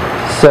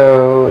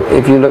 So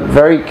if you look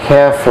very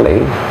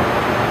carefully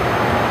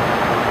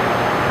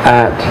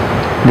at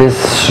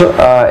this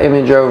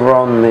image over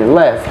on the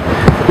left,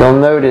 you'll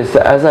notice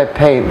that as I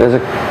paint, there's a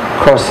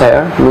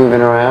crosshair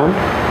moving around,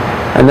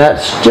 and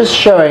that's just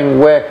showing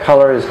where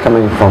color is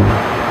coming from.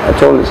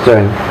 That's all it's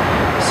doing.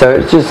 So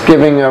it's just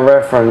giving a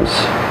reference,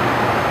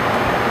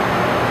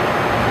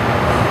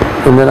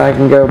 and then I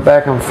can go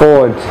back and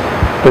forward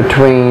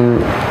between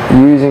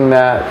using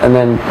that and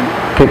then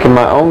picking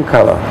my own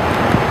color.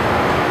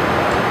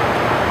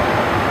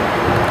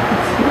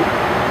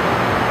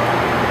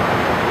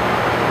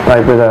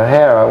 Like with her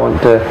hair, I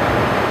want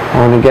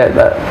to get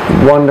that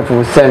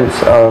wonderful sense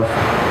of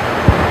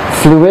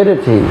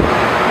fluidity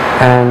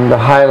and the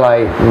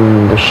highlight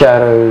and the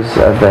shadows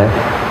of the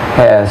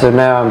hair. So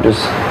now I'm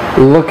just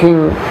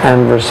looking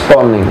and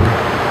responding.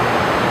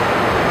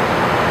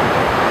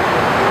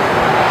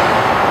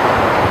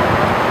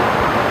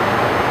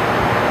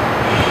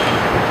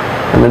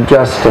 And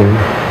adjusting.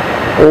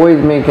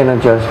 Always making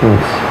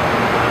adjustments.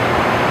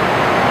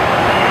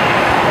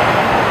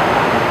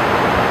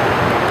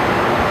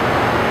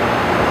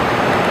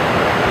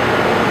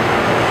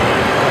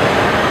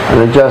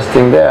 And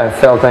adjusting there, I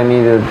felt I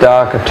needed a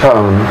darker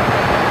tone,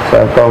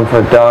 so I've gone for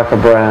a darker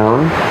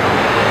brown.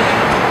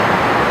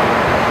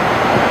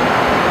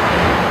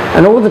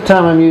 And all the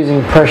time I'm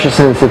using pressure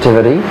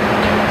sensitivity,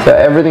 so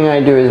everything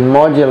I do is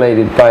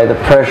modulated by the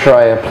pressure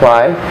I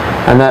apply,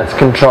 and that's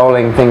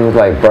controlling things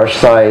like brush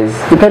size,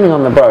 depending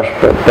on the brush,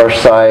 but brush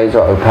size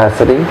or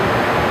opacity.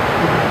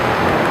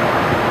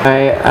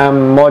 I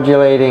am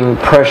modulating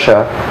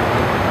pressure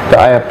that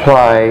I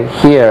apply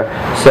here,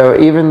 so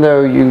even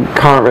though you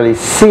can't really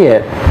see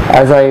it,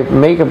 as I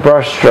make a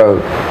brush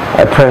stroke,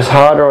 I press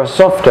harder or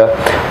softer,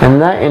 and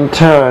that in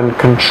turn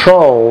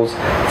controls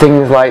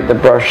things like the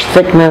brush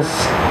thickness,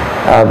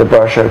 the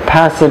brush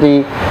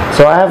opacity.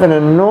 So I have an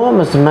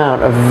enormous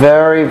amount of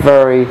very,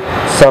 very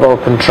subtle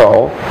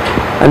control.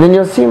 And then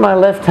you'll see my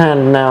left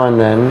hand now and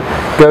then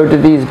go to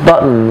these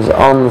buttons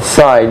on the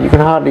side. You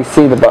can hardly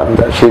see the buttons,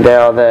 actually, they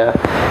are there.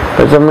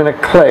 But so I'm going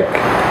to click,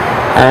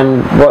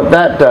 and what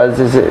that does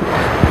is it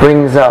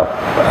brings up,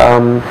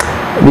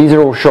 these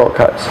are all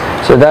shortcuts.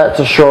 So that's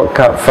a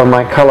shortcut from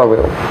my color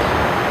wheel.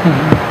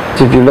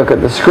 So if you look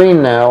at the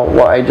screen now,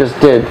 what I just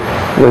did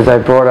was I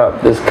brought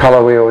up this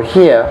color wheel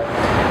here,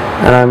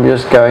 and I'm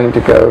just going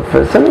to go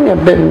for something a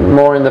bit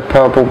more in the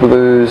purple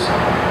blues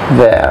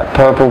there.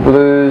 Purple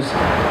blues,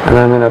 and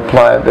I'm going to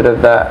apply a bit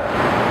of that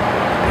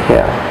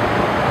here.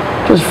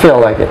 Just feel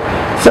like it.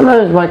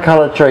 Sometimes my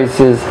color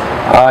choices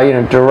are,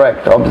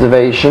 direct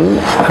observation,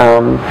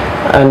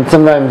 and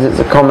sometimes it's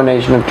a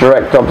combination of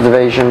direct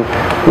observation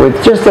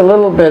with just a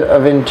little bit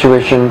of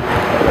intuition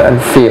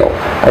and feel.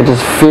 I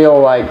just feel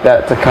like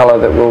that's a color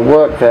that will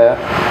work there,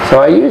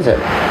 so I use it.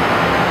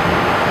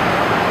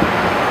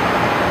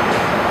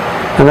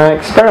 And I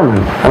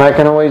experiment, and I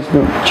can always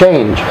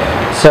change.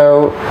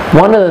 So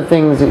one of the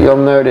things that you'll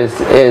notice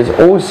is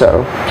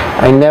also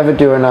I never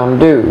do an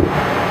undo.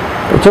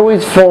 It's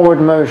always forward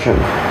motion.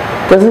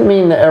 Doesn't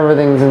mean that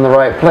everything's in the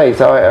right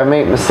place. I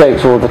make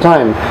mistakes all the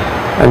time,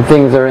 and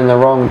things are in the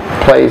wrong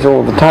place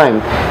all the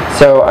time.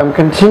 So I'm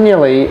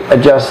continually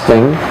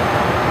adjusting,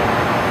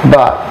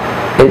 but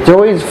it's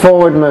always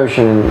forward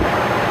motion,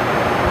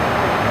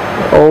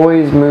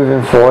 always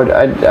moving forward.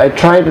 I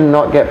try to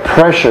not get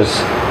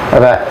precious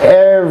about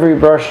every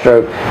brush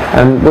stroke,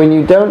 and when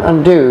you don't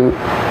undo,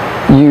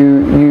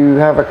 you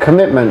have a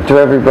commitment to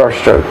every brush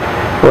stroke.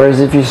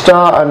 Whereas if you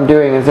start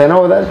undoing and saying,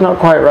 oh, that's not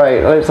quite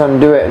right, let's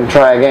undo it and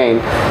try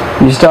again,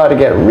 you start to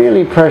get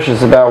really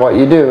precious about what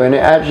you do, and it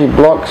actually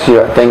blocks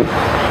you, I think,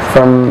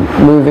 from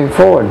moving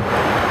forward.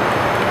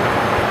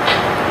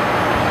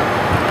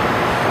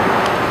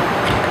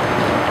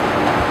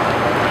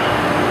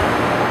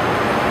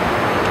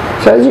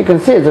 So as you can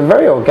see, it's a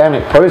very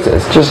organic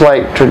process, just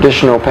like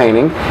traditional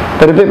painting,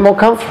 but a bit more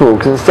comfortable,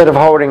 because instead of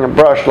holding a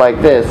brush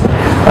like this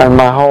and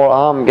my whole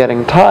arm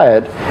getting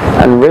tired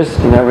and wrist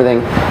and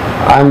everything,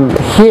 I'm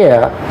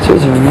here, so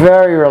it's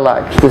very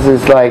relaxed. This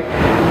is like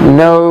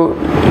no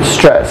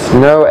stress,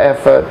 no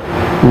effort,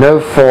 no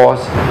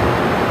force,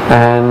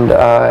 and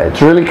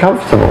it's really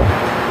comfortable.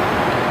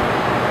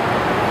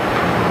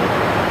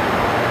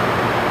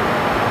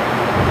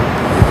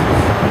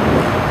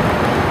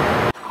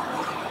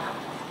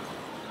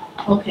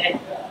 Okay,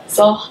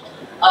 so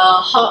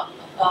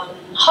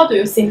how do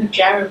you think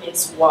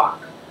Jeremy's work?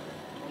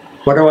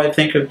 What do I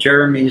think of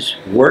Jeremy's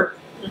work?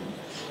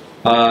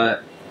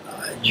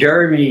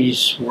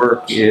 Jeremy's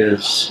work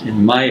is,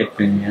 in my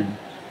opinion,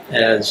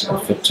 as a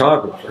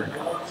photographer,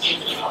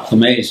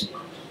 amazing.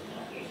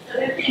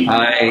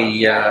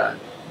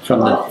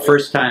 From the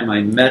first time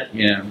I met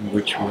him,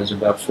 which was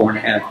about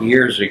 4.5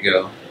 years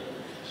ago,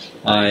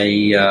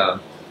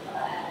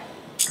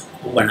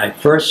 when I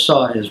first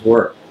saw his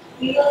work,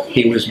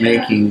 he was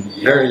making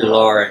very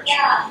large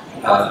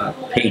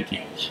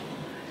paintings,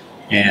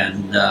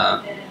 and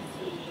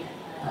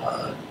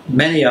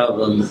many of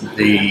them,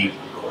 the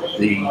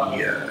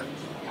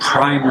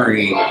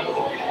primary, I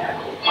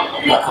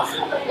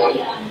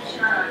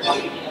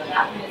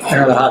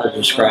don't know how to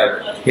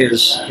describe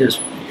it,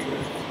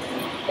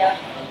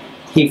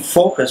 he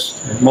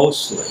focused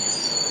mostly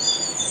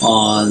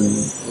on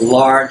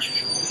large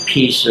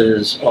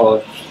pieces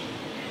of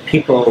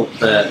people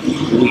that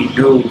we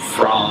knew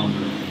from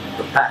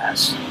the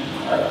past,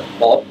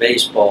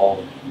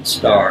 baseball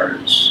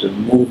stars,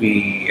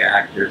 movie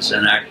actors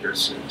and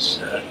actresses,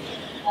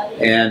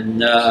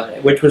 and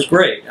which was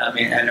great. I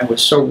mean, and it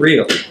was so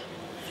real.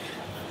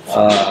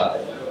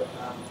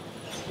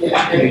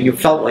 You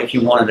felt like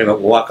you wanted to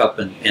walk up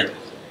and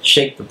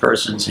shake the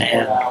person's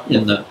hand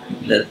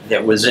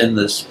that was in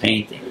this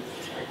painting.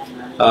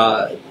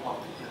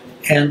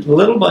 And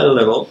little by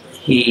little,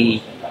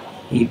 he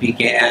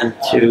began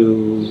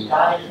to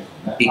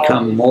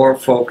become more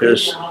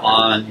focused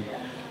on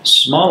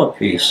smaller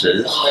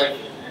pieces,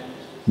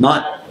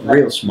 not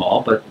real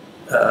small, but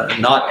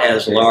not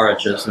as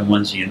large as the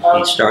ones he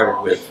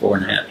started with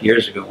 4.5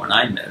 years ago when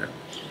I met him.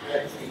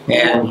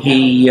 And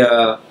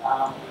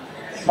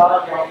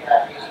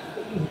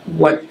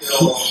what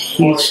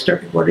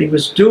he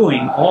was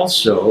doing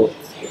also,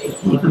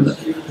 even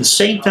the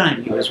same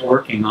time he was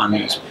working on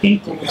these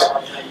paintings,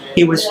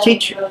 he was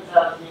teaching.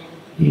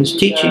 He was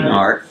teaching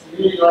art,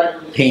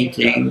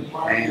 painting,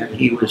 and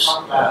he was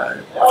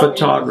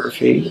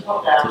photography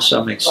to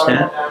some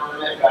extent.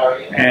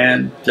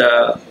 And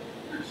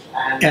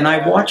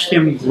I watched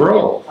him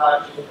grow.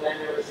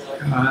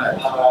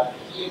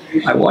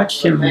 I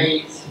watched him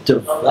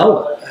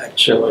develop,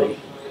 actually,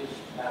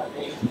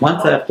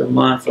 month after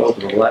month over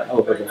the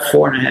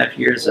 4.5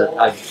 years that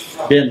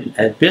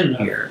had been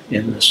here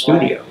in the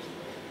studio.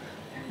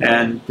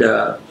 And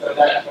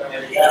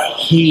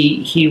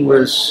he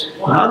was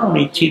not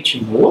only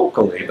teaching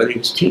locally, but he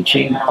was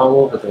teaching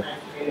all over the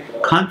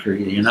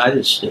country, the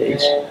United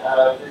States,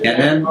 and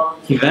then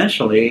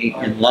eventually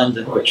in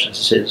London, which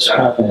is his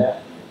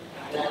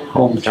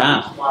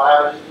hometown,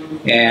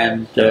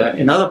 and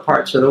in other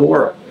parts of the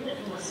world.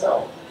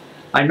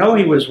 I know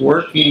he was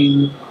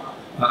working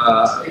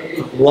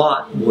a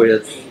lot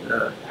with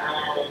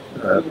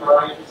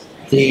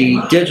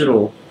the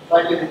digital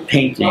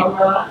painting,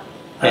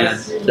 and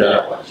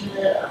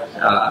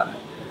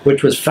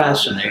which was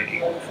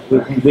fascinating.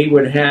 We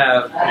would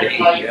have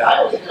an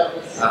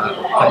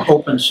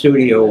open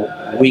studio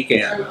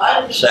weekend,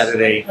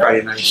 Saturday,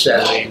 Friday night,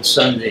 Saturday, and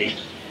Sunday.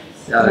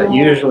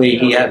 Usually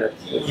he had it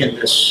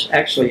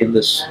in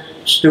this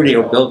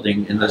studio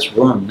building in this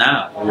room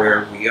now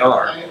where we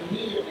are.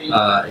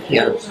 He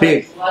had a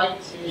big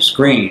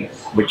screen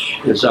which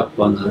is up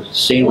on the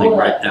ceiling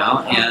right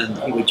now, and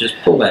he would just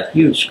pull that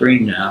huge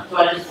screen down,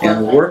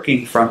 and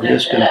working from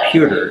his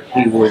computer,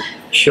 he would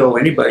show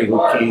anybody who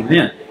came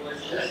in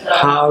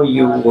how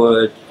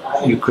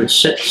you could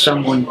sit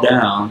someone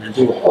down and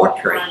do a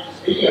portrait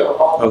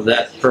of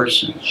that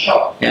person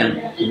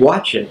and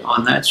watch it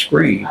on that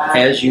screen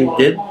as you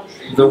did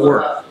the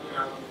work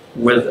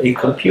with a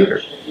computer.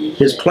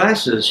 His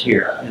classes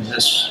here in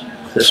this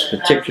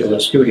particular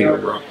studio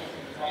room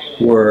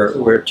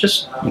were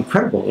just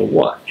incredible to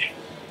watch.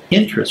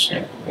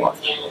 interesting to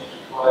watch.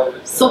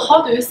 So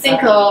how do you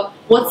think,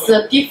 what's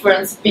the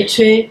difference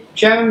between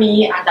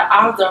Jeremy and the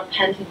other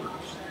painting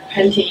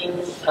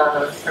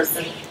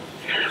person?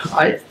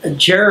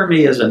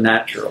 Jeremy is a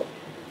natural.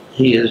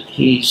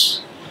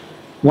 He's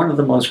one of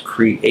the most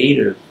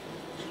creative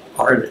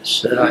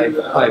artists that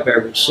I've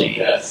ever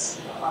seen.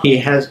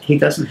 He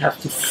doesn't have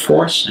to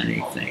force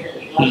anything.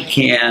 He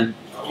can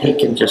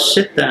just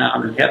sit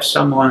down and have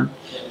someone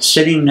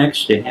sitting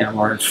next to him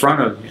or in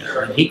front of him,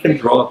 and he can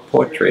draw a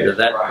portrait of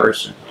that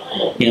person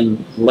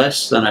in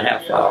less than a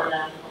half hour,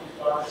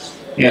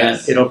 and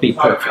it'll be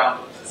perfect.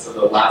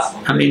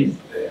 I mean,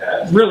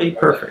 really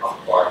perfect.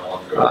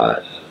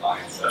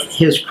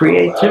 His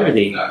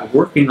creativity,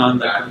 working on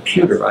the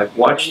computer, I've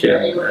watched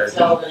him.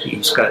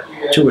 He's got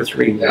 2 or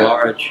 3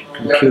 large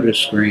computer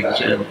screens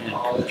and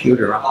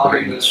computer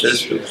operating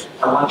systems,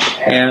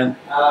 and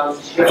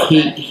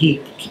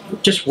he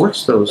just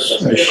works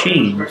those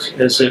machines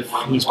as if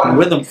he's been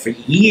with them for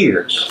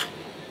years.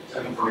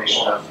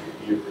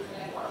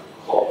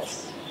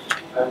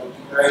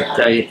 Did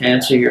I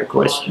answer your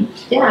question?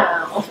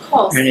 Yeah, of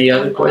course. Any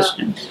other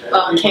questions?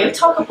 Can you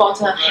talk about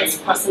his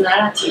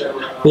personality?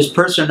 His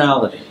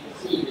personality.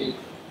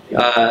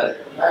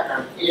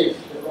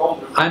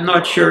 I'm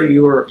not sure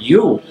you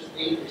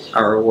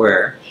are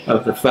aware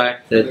of the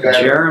fact that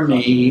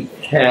Jeremy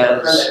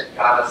has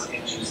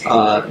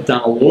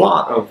done a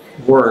lot of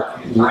work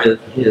with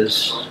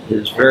his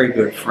very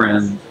good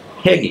friend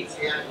Peggy,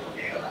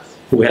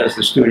 who has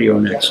the studio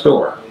next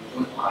door.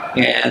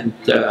 And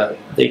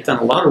they've done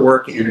a lot of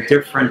work in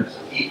different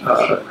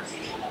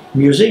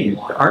museums,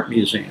 art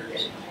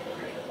museums,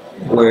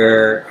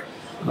 where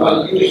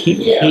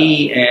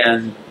he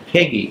and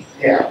Peggy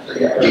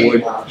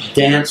would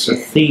dance a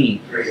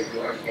theme,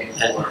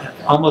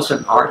 almost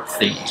an art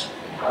theme,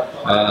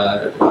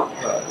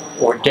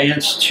 or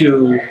dance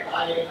to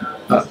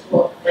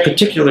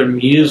particular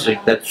music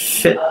that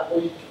fit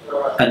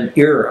an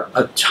era,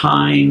 a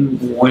time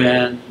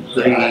when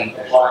the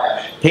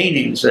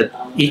paintings that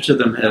each of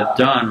them have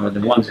done, or the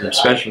ones that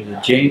especially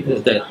that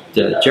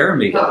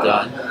Jeremy had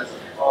done,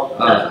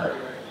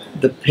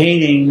 the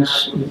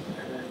paintings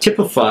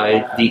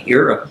typified the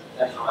era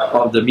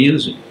of the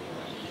music.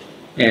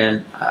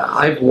 And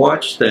I've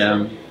watched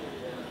them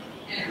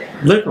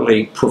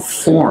literally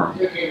perform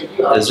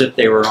as if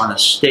they were on a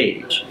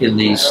stage in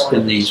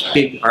these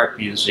big art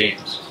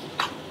museums.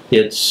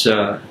 It's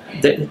a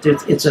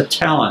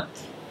talent.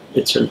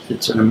 It's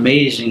an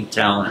amazing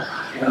talent.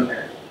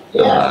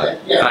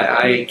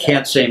 I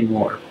can't say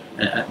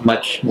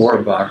much more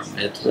about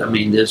him. I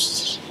mean,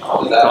 this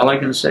all I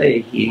can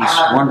say. He's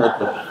one of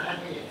the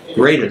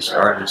greatest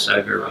artists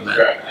I've ever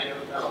met.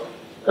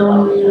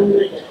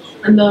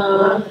 And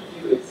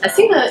I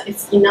think that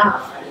it's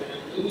enough.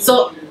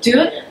 So,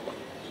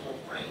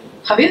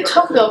 have you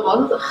talked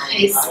about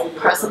his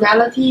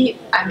personality?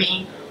 I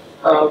mean,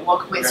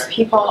 work with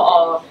people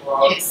or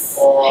his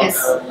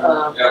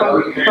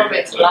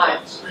private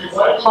life?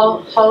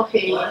 How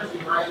he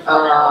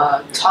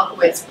talk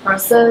with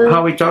person?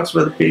 How he talks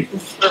with people?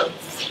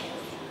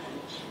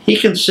 He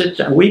can sit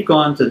down. We've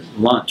gone to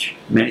lunch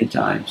many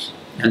times,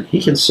 and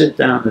he can sit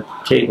down at the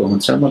table,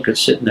 and someone could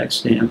sit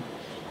next to him,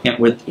 and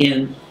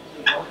within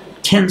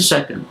 10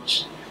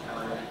 seconds,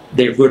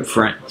 they're good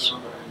friends.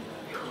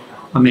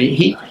 I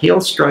mean,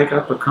 he'll strike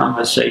up a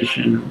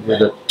conversation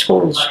with a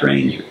total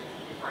stranger,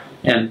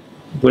 and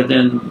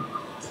within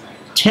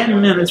 10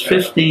 minutes,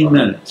 15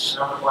 minutes,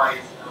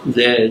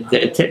 they're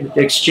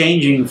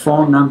exchanging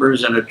phone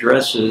numbers and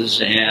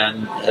addresses,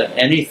 and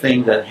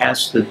anything that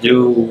has to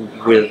do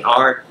with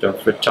art or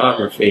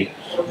photography,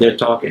 they're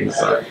talking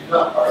about.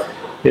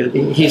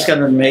 He's got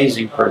an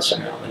amazing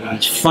personality.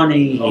 He's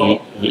funny.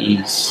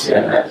 He's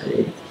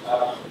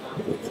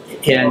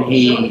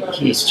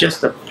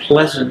just a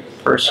pleasant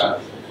person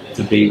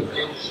to be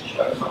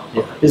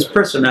with. His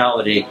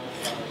personality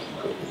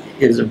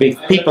is a big.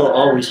 People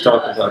always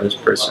talk about his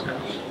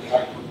personality.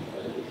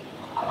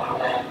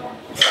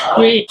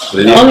 Great.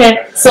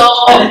 Okay, so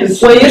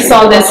when you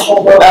saw this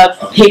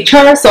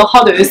picture, so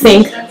how do you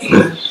think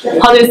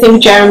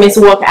Jeremy's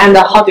work, and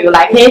how do you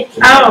like it?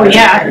 Oh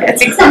yeah,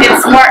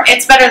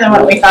 it's better than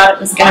what we thought it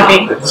was going to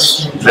be.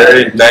 It's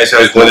very nice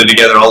how he's blended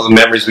together all the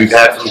memories we've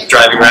had from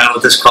driving around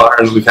with this car,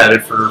 and we've had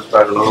it for,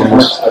 I don't know,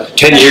 almost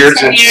 10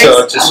 years. And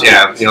so it's just,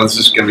 yeah, you know, this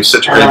is going to be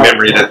such a great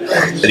memory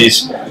that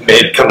he's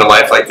made come to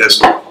life like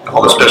this.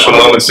 All the special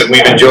moments that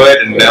we've enjoyed,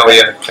 and now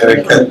we kind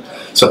of got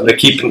something to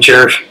keep and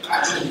cherish.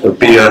 It'll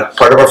be a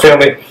part of our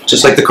family,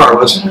 just like the car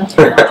was. And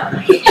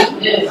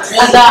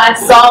I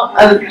saw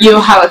you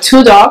have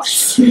 2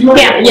 dogs.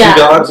 Yeah. 2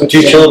 dogs and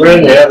 2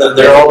 children. Yeah,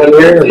 they're all in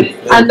here.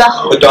 And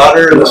the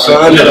daughter and the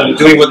son, and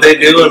doing what they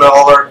do, and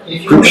all our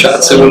group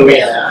shots. And when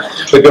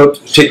we go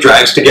take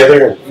drives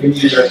together, and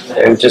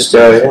just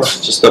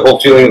just the whole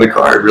feeling of the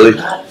car really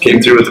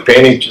came through with the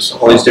painting. Just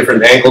all these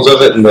different angles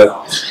of it, and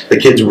the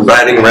kids were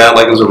riding around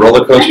like it was a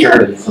roller coaster.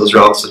 And those are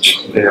all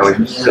such, you know, we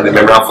really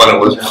remember how fun it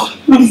was.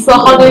 So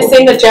how do you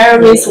think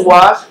Jeremy's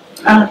work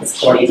Oh,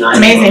 it's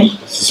amazing.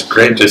 This is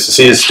great just to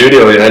see his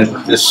studio, and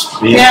he's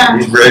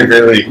very,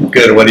 really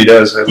good at what he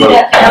does. I love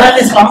it. I love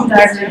his bone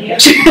garden.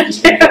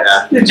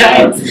 The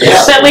Giants.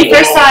 But we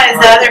first saw his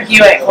other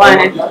Buick one,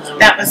 and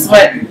that was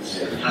what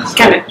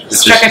kind of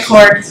struck a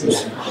chord.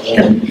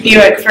 The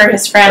Buick for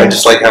his friend. I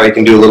just like how he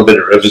can do a little bit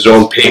of his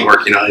own paint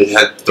work. You know, he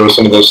had throw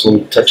some of those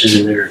little touches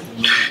in there.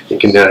 He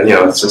can, you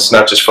know, it's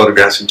not just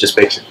photographs. He just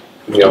makes it,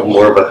 you know,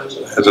 more of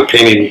as a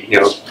painting.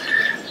 You know,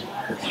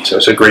 so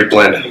it's a great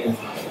blend.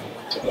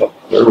 So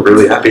we're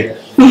really happy.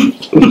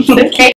 Okay.